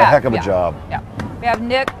crew did a heck of a job. Yeah. We have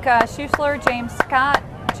Nick Schusler, James Scott,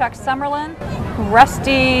 Chuck Summerlin,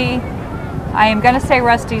 Rusty. I am going to say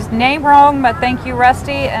Rusty's name wrong, but thank you,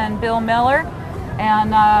 Rusty, and Bill Miller,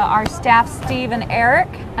 and our staff, Steve and Eric,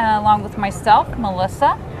 along with myself,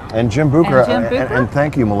 Melissa. And Jim Bucher. And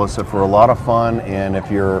thank you, Melissa, for a lot of fun. And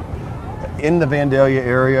if you're in the Vandalia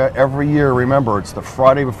area, every year, remember, it's the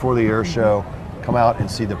Friday before the air show. Come out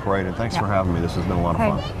and see the parade. And thanks for having me. This has been a lot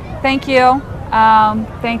of fun. Thank you.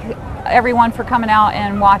 Thank everyone for coming out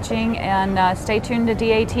and watching. And stay tuned to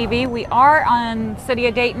DATV. We are on City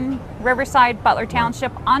of Dayton, Riverside, Butler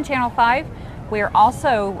Township on Channel 5. We are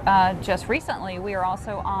also, just recently, we are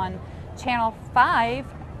also on Channel 5,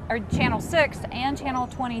 or Channel 6 and Channel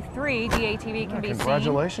 23. DATV can be seen.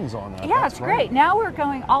 Congratulations on that. Yeah, it's great. Now we're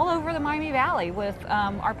going all over the Miami Valley with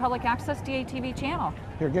our public access DATV channel.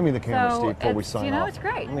 Here, give me the camera, Steve, before we sign off. It's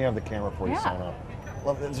great. Let me have the camera before you sign off.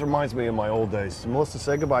 This reminds me of my old days. Melissa,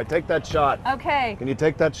 say goodbye. Take that shot. Okay. Can you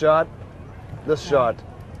take that shot? This shot.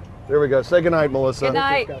 There we go. Say goodnight, Melissa. Good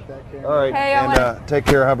night. All right. Hey, and take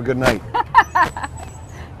care. Have a good night.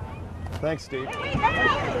 Thanks, Steve.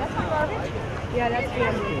 Yeah, that's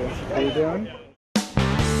good. How you doing?